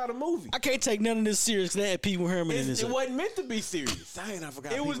crucify the movie? I can't take none of this serious. They had Pee Wee Herman in this. It wasn't meant to be serious. Dang, I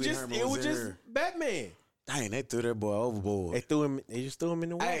forgot. It was just Batman. Dang, they threw that boy overboard. They threw him. They just threw him in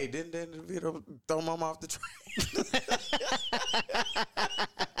the water. Hey, didn't the video throw him off the train?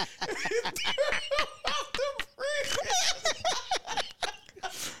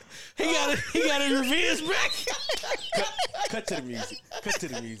 He got his revenge back. Cut to the music. Cut to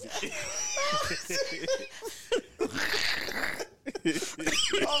the music.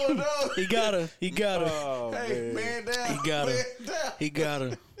 Oh no! He got her. Oh, Hey, man down. He got her. Man down. He got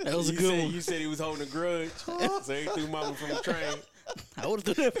her. That was a good one. You said he was holding a grudge, so he threw mama from the train. I would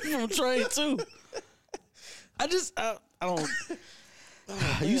have threw that from a train too. I don't.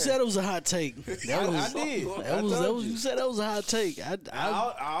 You said it was a hot take. I did. You said that was a hot take.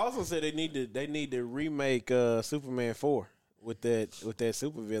 I also said they need to remake Superman 4 with that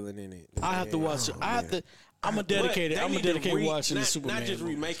supervillain in it. I have to watch it. I'm a dedicated watching the Superman. Not just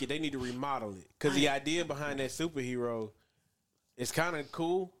remake it, they need to remodel it. Because the idea behind that superhero is kind of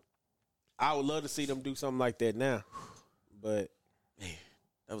cool. I would love to see them do something like that now. But Man,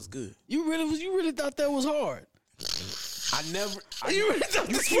 that was good. You really thought that was hard. You really thought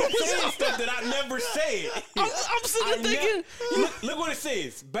this was stuff that I never said. I'm sitting there thinking. Look what it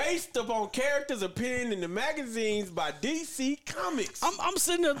says. Based upon characters appearing in the magazines by DC Comics. I'm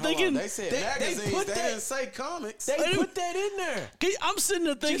sitting there thinking. They said magazines. They didn't say comics. They put that in there. I'm sitting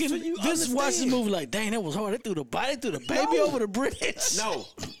there thinking. so you Watch this movie like, dang, that was hard. They threw the baby over the bridge. No.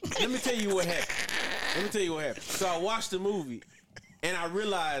 Let me tell you what happened. So I watched the movie. And I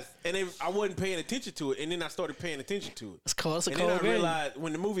realized, I wasn't paying attention to it, and then I started paying attention to it. It's cold. And then I realized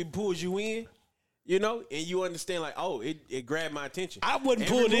when the movie pulls you in, and you understand, like, oh, it grabbed my attention. I wasn't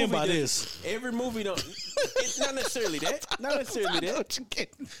pulled in by this. Every movie don't. It's not necessarily that. Not necessarily that.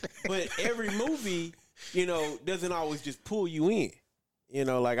 But every movie, doesn't always just pull you in.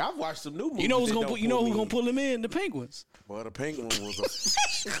 Like I've watched some new movies. You know who's gonna pull him in? The Penguins. Well, the Penguin was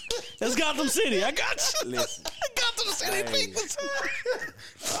That's Gotham City. I got you. Listen. Gotham City Penguins.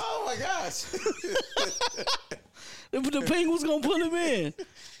 Oh my gosh! The Penguins gonna pull him in.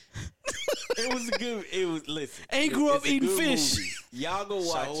 Listen. And he grew up eating fish. Movie. Y'all go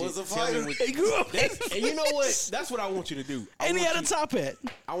watch it. Was a fighter. He grew up eating And you know what? That's what I want you to do. And he had a top hat.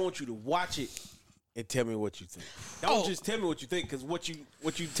 I want you to watch it and tell me what you think. Don't just tell me what you think, because what you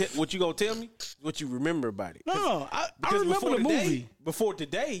gonna tell me is what you remember about it. No, I remember the movie. Before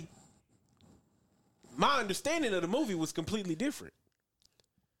today, my understanding of the movie was completely different.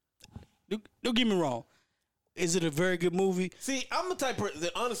 Don't get me wrong. Is it a very good movie? See, I'm the type of person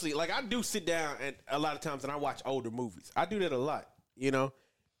that honestly, like, I do sit down and a lot of times and I watch older movies. I do that a lot,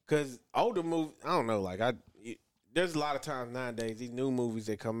 because older movies, I don't know, like there's a lot of times nowadays these new movies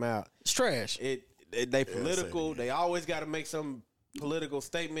that come out, it's trash. They political. They always got to make some political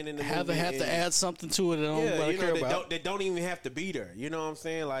statement in the movie. They have to add something to it that I don't care about. They don't even have to be there. You know what I'm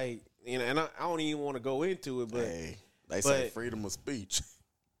saying? Like, and I don't even want to go into it, but they say freedom of speech.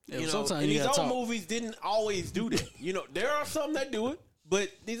 Sometimes these old movies didn't always do that. There are some that do it, but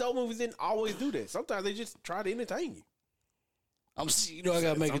these old movies didn't always do that. Sometimes they just try to entertain you. I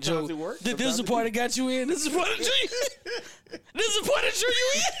gotta make a joke. It works, this is the part that got you in. This is the part that drew you. This is the part that drew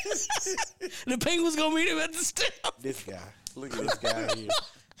you in. The Penguins gonna meet him at the step. This guy. Look at this guy here.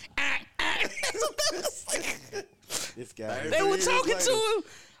 This guy. They were talking to him.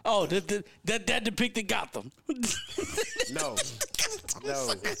 Oh, that depicted Gotham. No,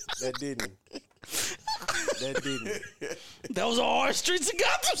 that didn't. That was all our streets of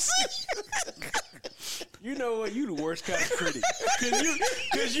Gotham City. You know what? You the worst kind of critic.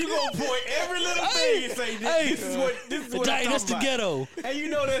 Cause you gonna point every little thing and say this is what I'm talking that's the about. Ghetto. And you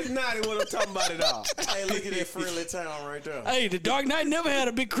know that's not what I'm talking about at all. Hey, look at that friendly town right there. Hey, the Dark Knight never had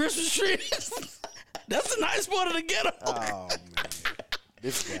a big Christmas tree. That's the nice part of the Ghetto. Oh man,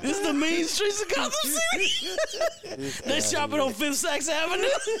 this guy. This is the mean streets of Gotham City. They shopping on Fifth Saks Avenue.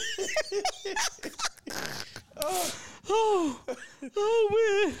 Oh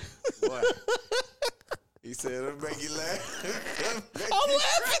man. Boy. He said it'll make you laugh. I'm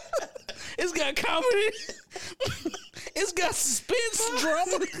laughing. It's got comedy. It's got suspense,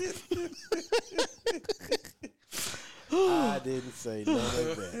 drama. I didn't say none of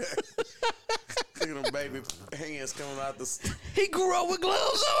that. Look at them baby hands coming out the. He grew up with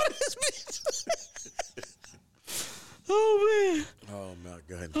gloves on his bitch. Oh man. Oh my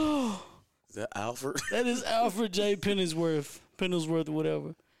goodness. Is that Alfred? That is Alfred J. Pennyworth or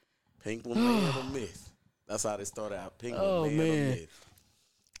whatever. Penguin Man of Myth. That's how they start out. Penguin Man of Myth.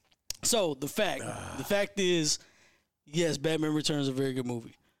 So the fact is, yes, Batman Returns is a very good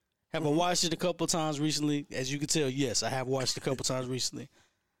movie. Have I watched it a couple times recently? As you can tell, yes, I have watched it a couple times recently.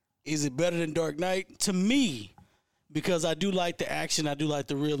 Is it better than Dark Knight? To me, because I do like the action, I do like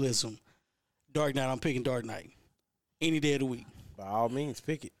the realism. Dark Knight. I'm picking Dark Knight any day of the week. By all means,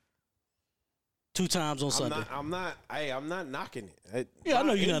 pick it. 2 times on Sunday. I'm not knocking it. Yeah, I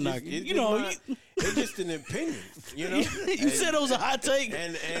know you're not knocking. It's just an opinion. You said it was a hot take.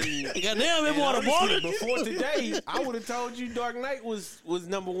 And goddamn, it water boarded. Before today, I would have told you Dark Knight was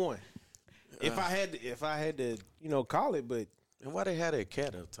number one. If I had to, call it. But and why they had a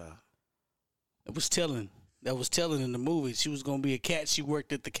cat up top? It was telling. That was telling in the movie. She was gonna be a cat. She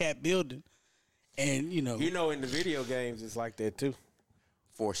worked at the cat building, and in the video games, it's like that too.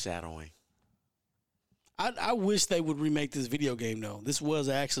 Foreshadowing. I wish they would remake this video game though. This was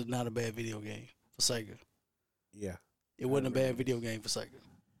actually not a bad video game for Sega. Yeah, it wasn't a bad video game for Sega.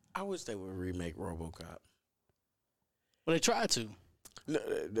 I wish they would remake RoboCop. Well, they tried to. No,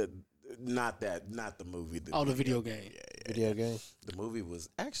 not the movie. The video game. Yeah. Video game. The movie was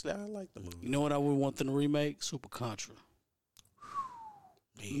actually I like the movie. You know what I would want them to remake? Super Contra.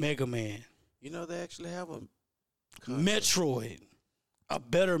 Mega Man. They actually have a Metroid. A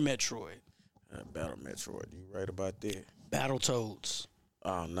better Metroid. Battle Metroid. You right about that? Battletoads.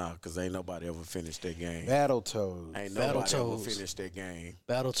 Oh no, because ain't nobody ever finished that game. Battletoads. Ain't nobody ever finished that game.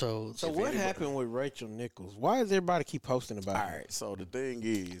 Battletoads. So what happened with Rachel Nichols? Why does everybody keep posting about her? All right, so the thing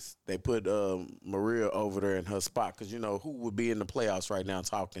is, they put Maria over there in her spot because who would be in the playoffs right now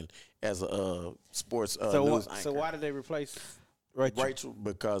talking as a sports news anchor. So why did they replace Rachel? Rachel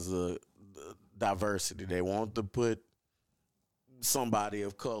because of the diversity. They want to put somebody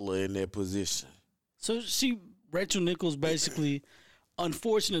of color in their position. So Rachel Nichols basically,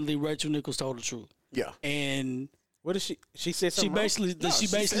 unfortunately, Rachel Nichols told the truth. Yeah. And what did she said something she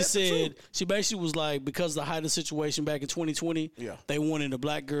basically was like, because of the height of the situation back in 2020, they wanted a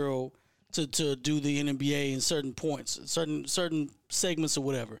black girl to do the NBA in certain points, certain segments or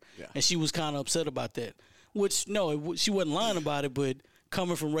whatever. Yeah. And she was kind of upset about that. Which she wasn't lying about it, but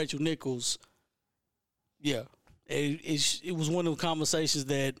coming from Rachel Nichols, yeah. It was one of the conversations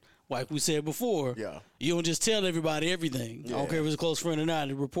that, like we said before, you don't just tell everybody everything. Yeah. I don't care if it's a close friend or not,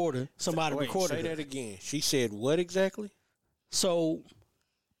 a reporter, somebody recorded it. Say that again. She said what exactly? So,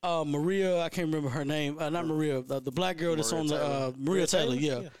 Maria, I can't remember her name. Not Maria, the black girl that's on the Maria Taylor.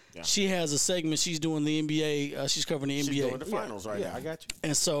 Yeah. She has a segment. She's doing the NBA. She's covering the NBA. She's doing the finals right now. Yeah, I got you.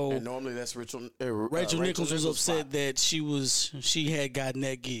 And normally that's Rachel Nichols was upset that she had gotten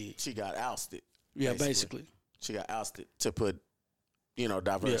that gig. She got ousted. Yeah, basically. She got ousted to put,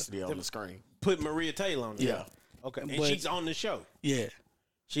 diversity on the screen. Put Maria Taylor on the show. Okay. And she's on the show. Yeah.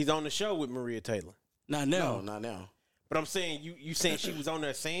 She's on the show with Maria Taylor. Not now. No, not now. But I'm saying, you saying she was on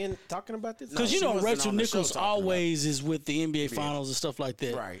there talking about this? Because Rachel Nichols always is with the NBA Finals and stuff like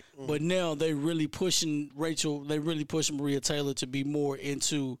that. Right. Mm-hmm. But now they're really pushing Maria Taylor to be more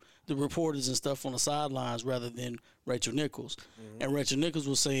into the reporters and stuff on the sidelines rather than Rachel Nichols. Mm-hmm. And Rachel Nichols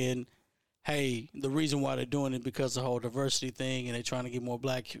was saying, hey, the reason why they're doing it because of the whole diversity thing, and they're trying to get more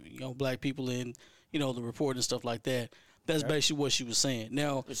black people in, the reporting and stuff like that. That's basically what she was saying.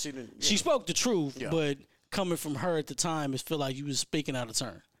 Now, she spoke the truth, but coming from her at the time, it felt like you was speaking out of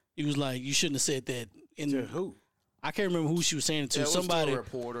turn. He was like, you shouldn't have said that. To who? I can't remember who she was saying it to. Somebody, a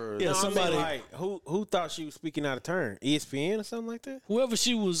reporter. Yeah, somebody. I mean, like, who thought she was speaking out of turn? ESPN or something like that? Whoever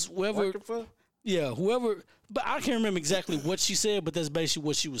she was, whoever. Yeah, whoever. But I can't remember exactly what she said, but that's basically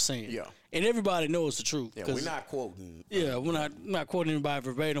what she was saying. Yeah. And everybody knows the truth. Yeah, we're not quoting. Yeah, we're not quoting anybody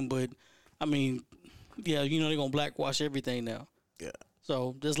verbatim, but I mean, yeah, they're gonna blackwash everything now. Yeah.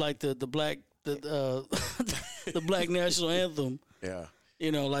 So just like the black the black national anthem. Yeah.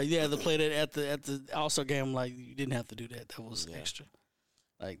 They play that at the All-Star game. Like, you didn't have to do that. That was extra.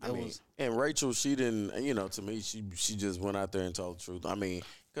 Like that was. And Rachel, she didn't. To me, she just went out there and told the truth. I mean,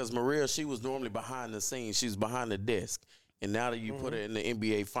 because Maria, she was normally behind the scenes. She was behind the desk, and now that you put her in the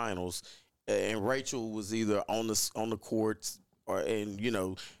NBA Finals, and Rachel was either on the courts or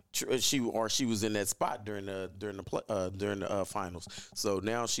she was in that spot during the finals. So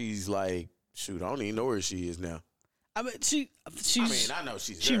now she's like, shoot, I don't even know where she is now. I mean, I know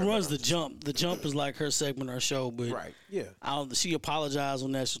she's. She runs the jump. The jump is like her segment, her show. But right, yeah. She apologized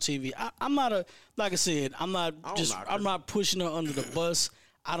on national TV. I'm not like I said. I'm not pushing her under the bus.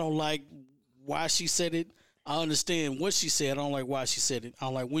 I don't like why she said it. I understand what she said. I don't like why she said it. I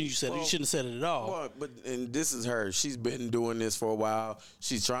don't like when you said it. You shouldn't have said it at all. And this is her. She's been doing this for a while.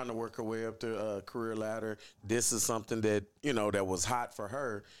 She's trying to work her way up the career ladder. This is something that that was hot for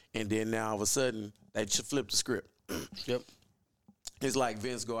her, and then now all of a sudden they should flip the script. Yep. It's like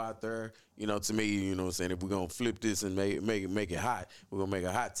Vince go out there, to me, what I'm saying, if we're going to flip this and make it hot, we're going to make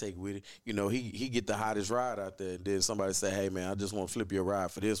a hot take with it. He get the hottest ride out there, and then somebody say, hey, man, I just want to flip your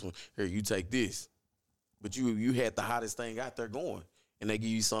ride for this one. Here, you take this. But you had the hottest thing out there going, and they give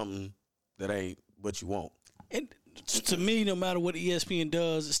you something that ain't what you want. And to me, no matter what ESPN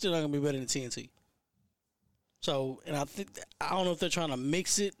does, it's still not gonna be better than TNT. So, and I don't know if they're trying to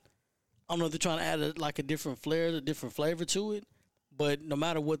mix it. I don't know if they're trying to add a different flair, a different flavor to it. But no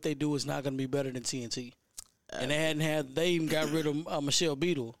matter what they do, it's not gonna be better than TNT. And they even got rid of Michelle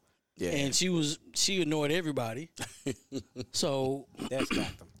Beadle. Yeah. And she annoyed everybody. So that's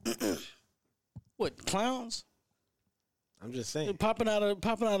got them. What, clowns? I'm just saying. Popping out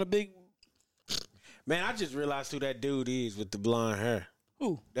a big. Man, I just realized who that dude is with the blonde hair.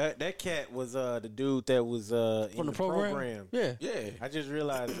 Who? That cat was the dude that was in the program. Yeah. Yeah. I just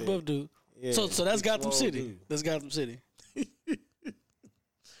realized that. Buff dude. Yeah. So that's Gotham City. Dude. That's Gotham City.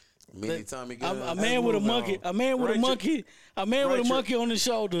 A man with a monkey on his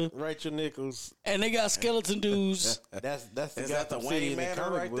shoulder. Rachel Nichols. And they got skeleton dudes. That's is that the Wayne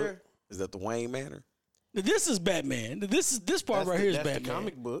Manor right there? Is that the Wayne Manor? This is Batman. This part right here is Batman. That's the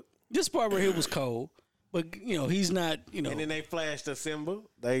comic book. This part right here was cold, but he's not. And then they flashed a symbol.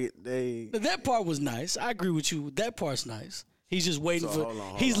 That part was nice. I agree with you. That part's nice. He's just waiting for.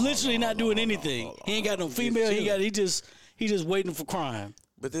 He's literally not doing anything. He ain't got no female. He just waiting for crime.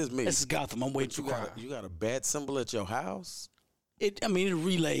 But this is me. This is Gotham. I'm waiting for crime. You got a bat symbol at your house? It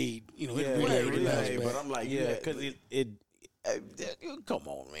relayed. It relayed. But I'm like, because it. Come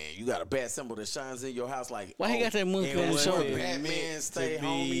on, man! You got a bat symbol that shines in your house. Like, why he got that monkey on his shoulder? Batman, stay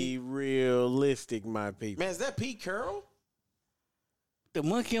homie. Be realistic, my people. Man, is that Pete Carroll? The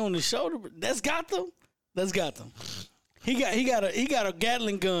monkey on the shoulder. That's Gotham. That's Gotham. He got a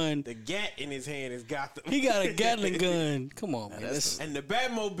Gatling gun. The gat in his hand is Gotham. He got a Gatling gun. Come on, man. And the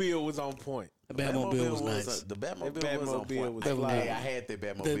Batmobile was on point. The Batmobile was nice. The Batmobile was fly. Hey, I had the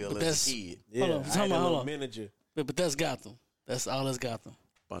Batmobile as a kid. Hold on. Miniature. But that's Gotham. That's all that's Gotham.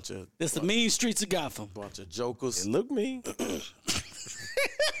 That's the mean mean streets of Gotham. Bunch of jokers. It look mean.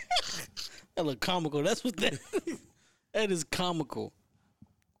 That look comical. That's what that. That is comical.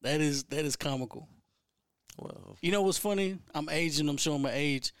 That is comical. Well, you know what's funny? I'm aging. I'm showing my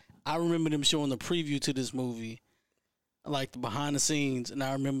age. I remember them showing the preview to this movie, like the behind the scenes, and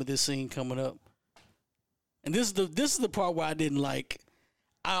I remember this scene coming up. And this is the part where I didn't like.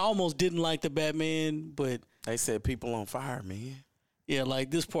 I almost didn't like the Batman, but they said people on fire, man. Yeah, like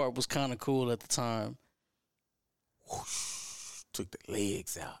this part was kind of cool at the time. Whoosh, took the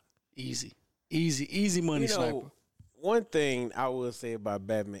legs out. Easy money sniper. One thing I will say about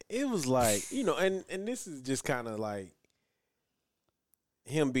Batman, it was like, and this is just kind of like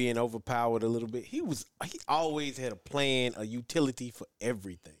him being overpowered a little bit. He always had a plan, a utility for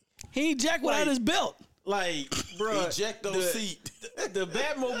everything. He ain't jack without his belt. Like, bro, eject those seat. The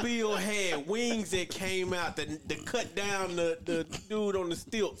Batmobile had wings that came out to cut down the dude on the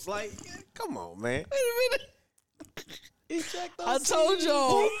stilts. Like, come on, man. Wait a minute. I told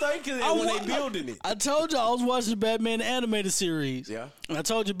y'all. When they building it. I told y'all I was watching the Batman animated series. Yeah. And I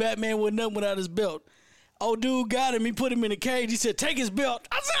told you Batman wasn't nothing without his belt. Old dude got him. He put him in a cage. He said, "Take his belt."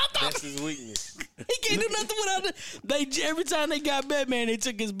 I said, "That's his weakness." He can't do nothing without it. Every time they got Batman, they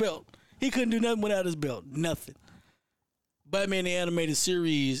took his belt. He couldn't do nothing without his belt. Nothing. Batman the animated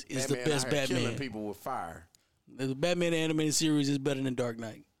series is the best Batman. Killing people with fire. The Batman animated series is better than Dark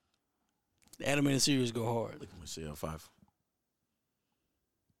Knight. The animated series go hard. Look at Michelle Pfeiffer.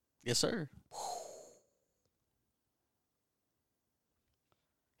 Yes, sir.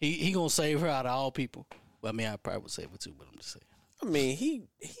 He gonna save her out of all people. Well, I mean, I probably would save her too, but I'm just saying. I mean, he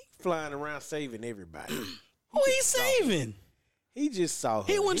flying around saving everybody. Who he saving? He just saw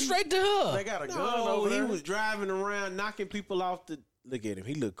her. He went straight to her. They got a gun over there. He was driving around, knocking people off the. Look at him.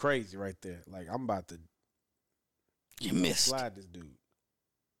 He looked crazy right there. Like, I'm about to. You missed. Slide this dude.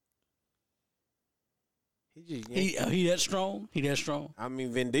 He that strong? He that strong? I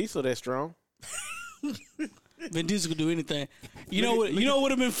mean, Vin Diesel that strong. Vin Diesel could do anything. You know what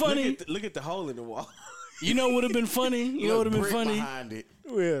would have been funny? Look at the hole in the wall. You know what would have been funny? You know what would have been funny? Behind it.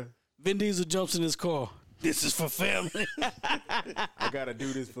 Yeah. Vin Diesel jumps in his car. This is for family. I gotta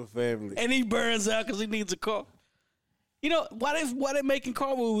do this for family. And he burns out because he needs a car. You know why they making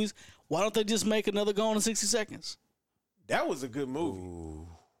car movies? Why don't they just make another Gone in 60 Seconds? That was a good movie. Ooh,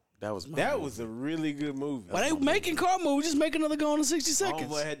 that was a really good movie. Why they making car movies? Just make another Gone in 60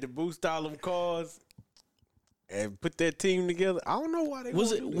 Seconds. Homeboy had to boost all them cars and put that team together. I don't know why they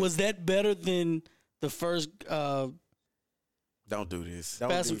was that better than the first Don't do this.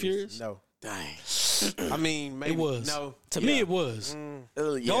 Fast and Furious? No. Dang. I mean, maybe It was. no. To me, it was.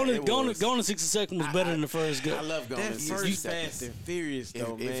 Going to 60 seconds was better than the first. I love going That to 60 first seconds. Fast and Furious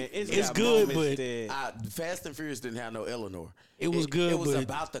though, man. It's got good, moments but- that- Fast and Furious didn't have no Eleanor. It was good, It was but-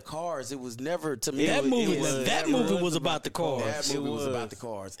 about the cars. It was never to me. That movie was was about the cars. That movie was was. about the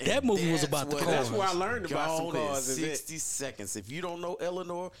cars. And That movie was that's about the what- cars. That's where I learned about some Gone in cars. is it? 60 seconds. If you don't know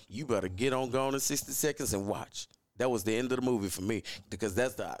Eleanor, you better get on Gone in 60 seconds and watch. That was the end of the movie for me because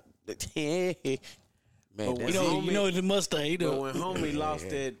that's the man. That's You know the Mustang. But when homie lost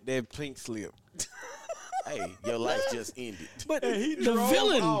that pink slip, hey, your life just ended. But the drove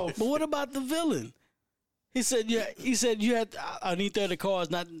villain. off. But what about the villain? He said, "Yeah." He said, "You had. I need 30 cars,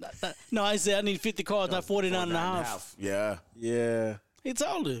 not." No, I said, "I need 50 cars, not 49 and a half." Yeah. yeah, He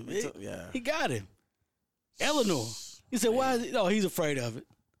told him. Yeah. He got him. Eleanor. He said, "Why is it?" Oh, he's afraid of it.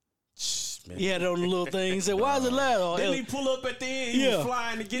 Man. He had it on the little thing. He said, "Why is it loud?" Oh, didn't he pull up at the end? He was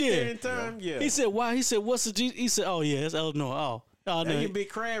flying to get there in time. Yeah, He said, "Why?" He said, "What's the G?" He said, "Oh yeah, it's Eleanor." Oh, no. That's your big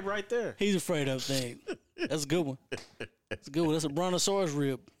crab right there. He's afraid of things. That's a good one. That's a good one. That's a brontosaurus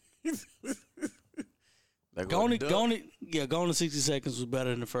rib. Going to 60 seconds was better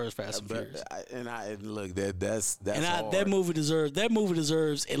than the first Fast and Furious. And look, that's And hard. that movie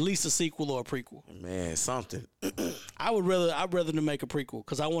deserves at least a sequel or a prequel. Man, something. I'd rather them make a prequel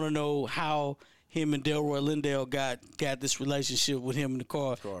because I want to know how him and Delroy Lindell got this relationship with him in the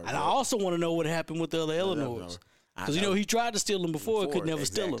car. And I also want to know what happened with the other Eleanors. Because he tried to steal them before, could never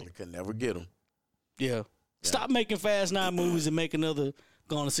steal them. Could never get them. Yeah. Stop making Fast 9 movies and make another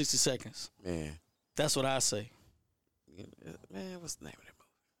Gone in 60 Seconds. Man. That's what I say. Man, what's the name of that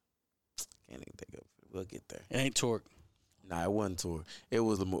movie? Can't even think of it. We'll get there. It ain't Torque. Nah, it wasn't Torque. It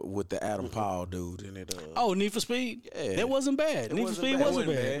was with the Adam Powell dude in it. Oh, Need for Speed? Yeah. That wasn't bad. Need for Speed wasn't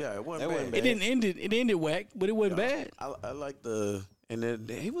bad. Yeah, it wasn't That bad. wasn't It ended whack, but it wasn't bad. I like and then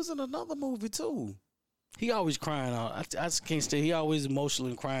he was in another movie too. He always crying out. I just can't stay. He always emotional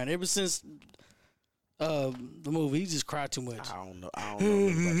and crying. Ever since the movie, he just cried too much. I don't know.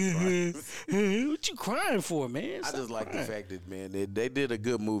 Nothing about the What you crying for, man? I Stop just like the crying. fact that they did a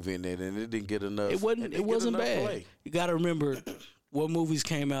good movie in it, and it didn't get enough. It wasn't enough bad. play. You got to remember what movies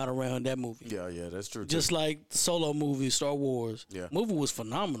came out around that movie. Yeah, that's true. Just like the Solo movie, Star Wars. Yeah. Movie was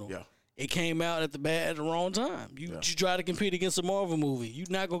phenomenal. Yeah. It came out at the wrong time. You try to compete against a Marvel movie. You're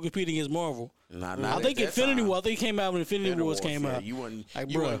not gonna compete against Marvel. Not I think at that Infinity time. War. I think it came out when Infinity Wars came yeah, out. You wasn't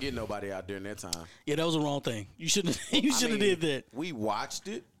Like, you bruh. wasn't getting nobody out there in that time. Yeah, that was the wrong thing. You shouldn't. You should have I mean, did that. We watched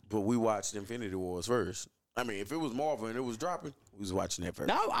it, but we watched Infinity Wars first. I mean, if it was Marvel and it was dropping, we was watching that first.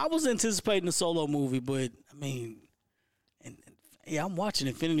 Now I was anticipating the Solo movie, but I mean, yeah, I'm watching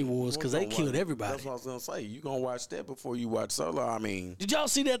Infinity Wars because they killed everybody. That's what I was gonna say. You gonna watch that before you watch Solo? I mean, Did y'all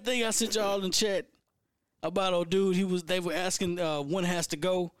see that thing I sent y'all in chat about old dude? They were asking one has to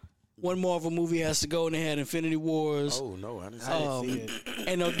go, one Marvel movie has to go, and they had Infinity Wars. oh no, I didn't see it.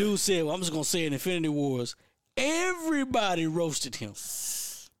 And no dude said, well, I'm just gonna say it, Infinity Wars. Everybody roasted him.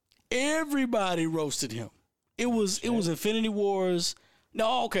 Everybody roasted him. It was Infinity Wars.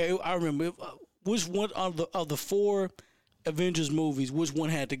 No, okay, I remember. Which one of the 4 Avengers movies? Which one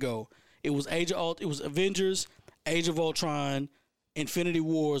had to go? It was Avengers, Age of Ultron, Infinity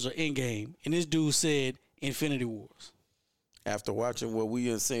Wars, or Endgame. And this dude said Infinity Wars. After watching what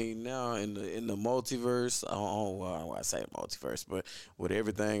we are seeing now in the multiverse, I say multiverse, but with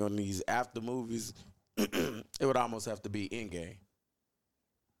everything on these after movies, it would almost have to be Endgame.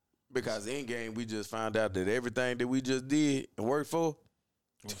 Because Endgame, we just found out that everything that we just did and worked for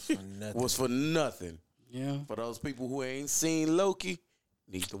was for nothing. Yeah. For those people who ain't seen Loki,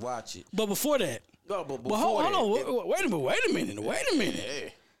 need to watch it. But before that, No, but well, before hold that, on, wait a minute. yeah.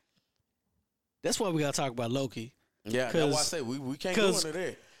 That's why we gotta talk about Loki. Yeah, that's why I say we can't go into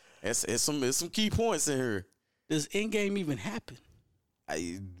that. It's some key points in here. Does Endgame even happen?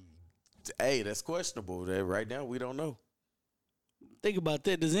 Hey, that's questionable. That right now we don't know. Think about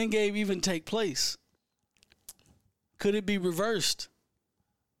that. Does Endgame even take place? Could it be reversed?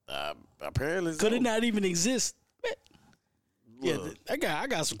 Apparently, Could so. it not even exist? Yeah, Look. I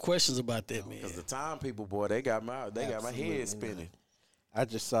got some questions about that, man. Because the time people, boy, they got my head spinning. I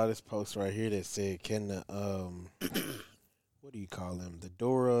just saw this post right here that said, "Can the what do you call them? The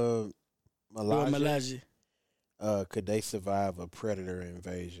Dora Milaje? Could they survive a predator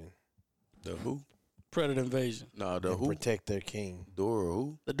invasion? The who? Predator invasion. No, the And who? protect their king? Dora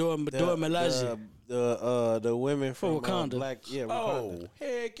who? The Dora Milaje. The women from Wakanda. Black, yeah, Oh, Wakanda.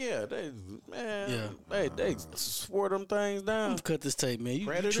 heck yeah! They swore them things down. Cut this tape, man. You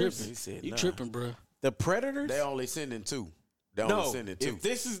Predators? tripping? He said, You nah. tripping, bro? The predators? They only sending 2. They no, only sending 2. if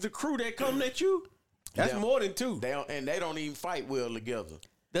this is the crew that coming at you, that's They- more than 2. They don't even fight well together.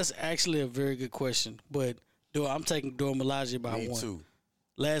 That's actually a very good question. But I'm taking Dora Milaje by Me one. too.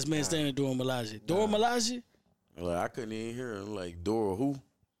 Last man standing, Dora Milaje. Dora Milaje? Like, I couldn't even hear him. Like, Dora who?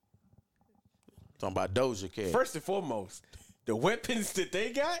 Talking about Doja Cat. First and foremost, the weapons that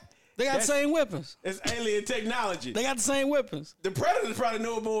they got, They got the same weapons. it's alien technology. They got the same weapons. The Predators probably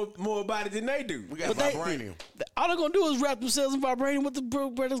know more about it than they do. We got But vibranium. All they're going to do is wrap themselves in vibranium. What the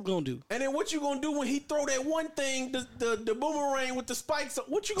Predators going to do? And then what you gonna do when he throw that one thing, the boomerang with the spikes?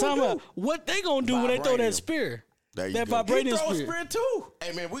 What you Talking gonna do? about what they going to do when they throw that Vibranium. spear? There you That go. He vibranium throw a spear. spear too.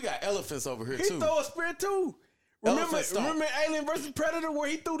 Hey, man, we got elephants over here, He too. throw a spear too. Elephant stomp. Remember Alien versus Predator where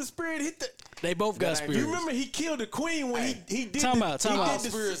he threw the spear and hit the. They both got That ain't- spears. You remember he killed the queen when he did. Time the, out, he time did out. the-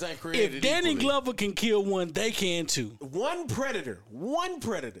 Spears ain't created If Danny equally. Glover can kill one, they can too. One predator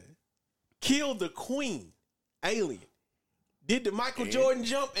killed the queen, Alien. Did the Michael Jordan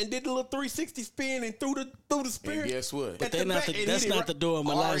jump and did the little 360 spin and threw the spear. And guess what? At They're the not back the, and that's hit it not the Dora Aria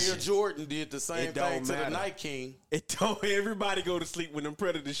Milaje. Jordan did the same It thing don't to the matter. Night King. It don't everybody go to sleep when them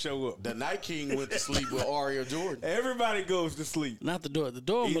predators show up. The Night King went to sleep with Aria Jordan. Everybody goes to sleep. Not the Dora. The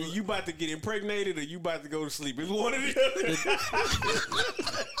Dora Either Milaje. you about to get impregnated or you about to go to sleep. It's one of the other.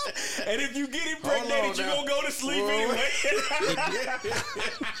 And if you get impregnated, you now. gonna go to sleep Whoa. anyway.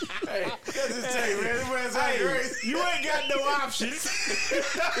 Hey, just tell you, man, this man's Hey, crazy. you ain't got no options.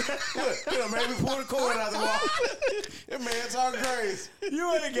 Look, man, we pull the cord out the wall. That man talking crazy.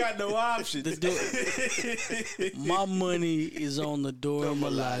 You ain't got no options. My money is on the Dora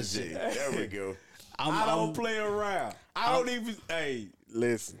Milaje. There we go. I don't play around. I don't even. Hey,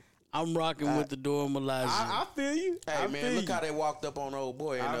 listen. I'm rocking with the Dora Milaje. I feel you. Hey, I man, feel look you. how they walked up on old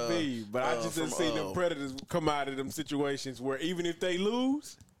boy. And, I feel you, but I just didn't see them predators come out of them situations where even if they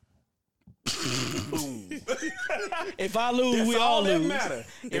lose, boom. If I lose, That's we all all that lose. matter.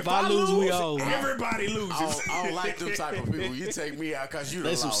 If I lose, we all lose. Everybody loses. I don't like them type of people. You take me out because you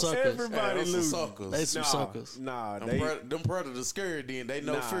They the some lost. suckers. Everybody Hey, them loses. some suckers. They some suckers. Nah, Them predators scared then. They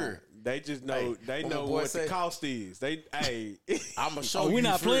know fear. They just know. Hey, they what my know boy what say? the cost is. They, hey, I'm going to show Oh, you we're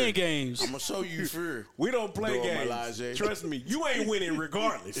not fear. playing games. I'm going to show you fear. we don't play Dora games. Milaje. Trust me, you ain't winning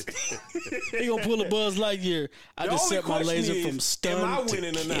regardless. He gonna pull a Buzz Lightyear. I The just only set my question laser is, from stun am I to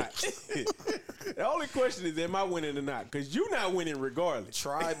winning or kill. not? The only question is, am I winning or not? Because you're not winning regardless.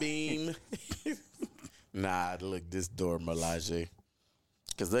 Tri-beam. Nah, look, this Dora Milaje.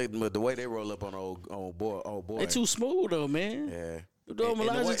 Because the way they roll up on old boy. They too smooth though, man. Yeah. The Dora And the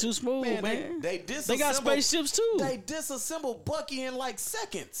Milaje way- too smooth, man. They disassemble. They got spaceships too. They disassemble Bucky in like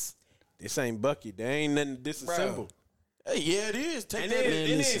seconds. This ain't Bucky. There ain't nothing to disassemble. Hey, yeah, it is. Take And that. then, Man, and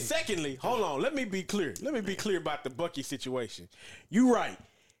then listen. secondly, hold on. Let me be clear. Let me be clear about the Bucky situation. You right.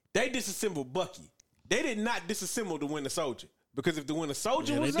 They disassembled Bucky. They did not disassemble the Winter Soldier. Because if the Winter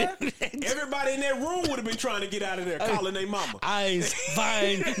Soldier Yeah, was they there, did. everybody in that room would have been trying to get out of there, calling their mama. Eyes,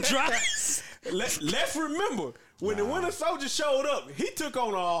 vine, dry. Let's remember, when the Winter Soldier showed up, he took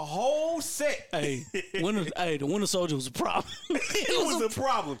on a whole set. Hey, the Winter Soldier was a problem. It was a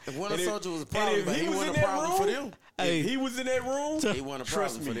problem. The Winter And if- Soldier was a and problem, if but he was wasn't in a that problem for room- them. Hey. If he was in that room, He wasn't a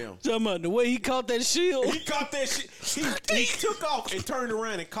trust problem for me. them. Talking about the way he caught that shield. He caught that shit. He took off and turned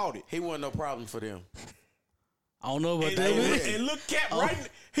around and caught it. He wasn't no problem for them. I don't know about And, that. man. and look Cap right.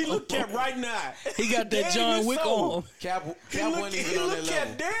 He looked Cap right now. He got that Dead in John his Wick soul. on. Cap He wasn't looked even on that Cap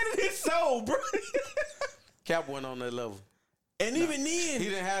level. dead in his soul, bro. Cap wasn't on that level. And even then, He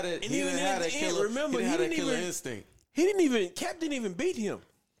didn't have that. And He even didn't have in that the end, killer. remember, he he didn't have that didn't killer even- instinct. Cap didn't even beat him.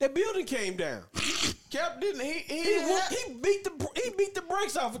 That building came down. Cap didn't. He He didn't have- beat the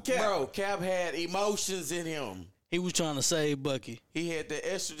brakes off of Cap. Bro, Cap had emotions in him. He was trying to save Bucky. He had the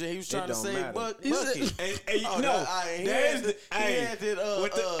estrogen. He was trying to don't save matter. Bucky. And Oh, no, he there's had the, the- he had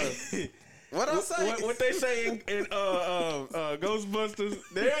that, what I say? what they say in Ghostbusters,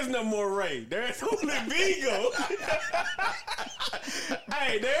 there's no more Ray. There's only Vigo.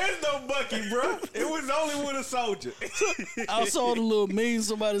 Hey, there's no Bucky, bro. It was only Winter Soldier. I saw the little meme.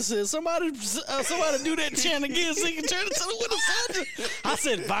 Somebody said, somebody do that chant again so he can turn into the Winter Soldier. I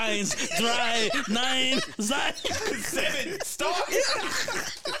said, vines, dry, 9, Zion. 7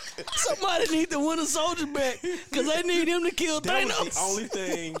 stars. Somebody need the Winter Soldier back because they need him to kill That Thanos. was the only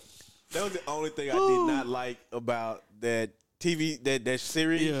thing. That was the only thing I did not like about that TV that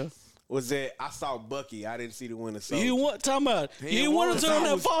series. Yeah. Was that I saw Bucky. I didn't see the Winter You Soldier. didn't want, talking about, you didn't want to turn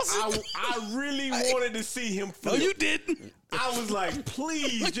that faucet? I really wanted to see him No, flip. you didn't. I was like,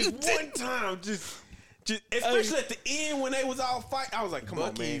 please, just one time, Especially at the end when they was all fighting. I was like, come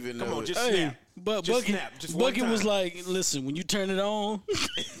Bucky on, man. even Come knew on, it. just Hey, snap. but Just Bucky, snap. Just one Bucky was time. like, listen, when you turn it on,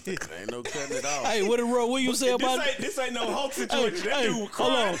 Ain't no cutting it off. hey, what did Roy Williams say about it? This ain't no Hulk situation. That dude was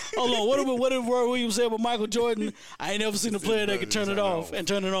hold crying. on. What did Roy Williams say about Michael Jordan? I ain't never seen a player that could turn it off and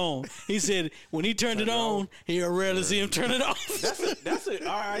turn it on. He said when he turned it on, he'll rarely see him turn it off. That's it.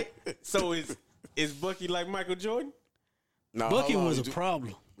 All right. So is Bucky like Michael Jordan? No, Bucky hold on. was a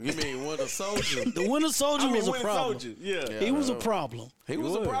problem. You mean Winter Soldier? The Winter Soldier was a Winter problem. Soldier. Yeah. He was a problem. He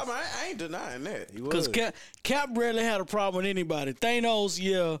was a was. problem. I ain't denying that. Because Cap rarely had a problem with anybody. Thanos,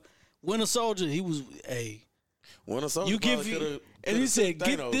 yeah. Winter Soldier, he was Winter Soldier you give you, and he said,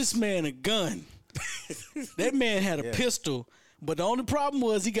 "Get this man a gun." That man had a pistol, but the only problem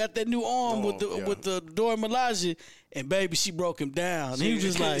was he got that new arm with the Dora Milaje, and baby, she broke him down. He was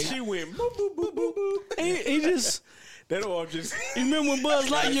just like, she went boop boop boop boop boop. he just. That arm just. You remember when Buzz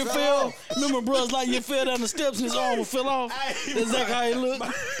Lightyear fell? Remember when Buzz Lightyear fell down the steps and his arm would fell off? That's exactly how he looked.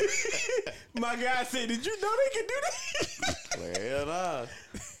 My guy said, "Did you know they could do that?" Hell nah.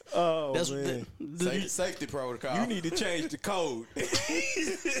 Oh That's man. Safety protocol. You need to change the code.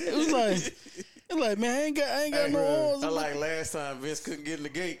 It was like, man, I ain't got no arms. I like last time Vince couldn't get in the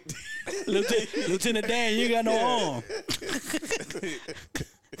gate. Lieutenant Dan, you ain't got no arm.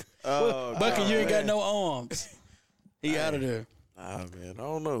 Bucky, you ain't got no arms. He out of there. Ah man, I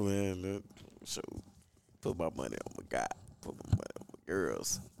don't know, man. So put my money on my guy. Put my money on my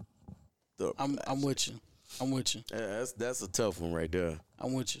girls. I'm with you. Yeah, that's a tough one right there.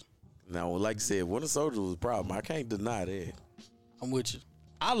 I'm with you. Now, like I said, Winter Soldier was a problem. I can't deny that. I'm with you.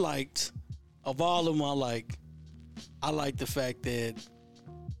 I liked, of all of them, I liked the fact that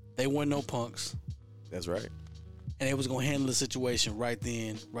they weren't no punks. That's right. And they was going to handle the situation right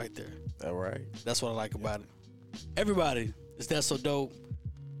then, right there. All right. That's what I like about it. Everybody, is that so dope?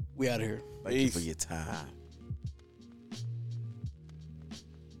 We out of here. Thank you for your time.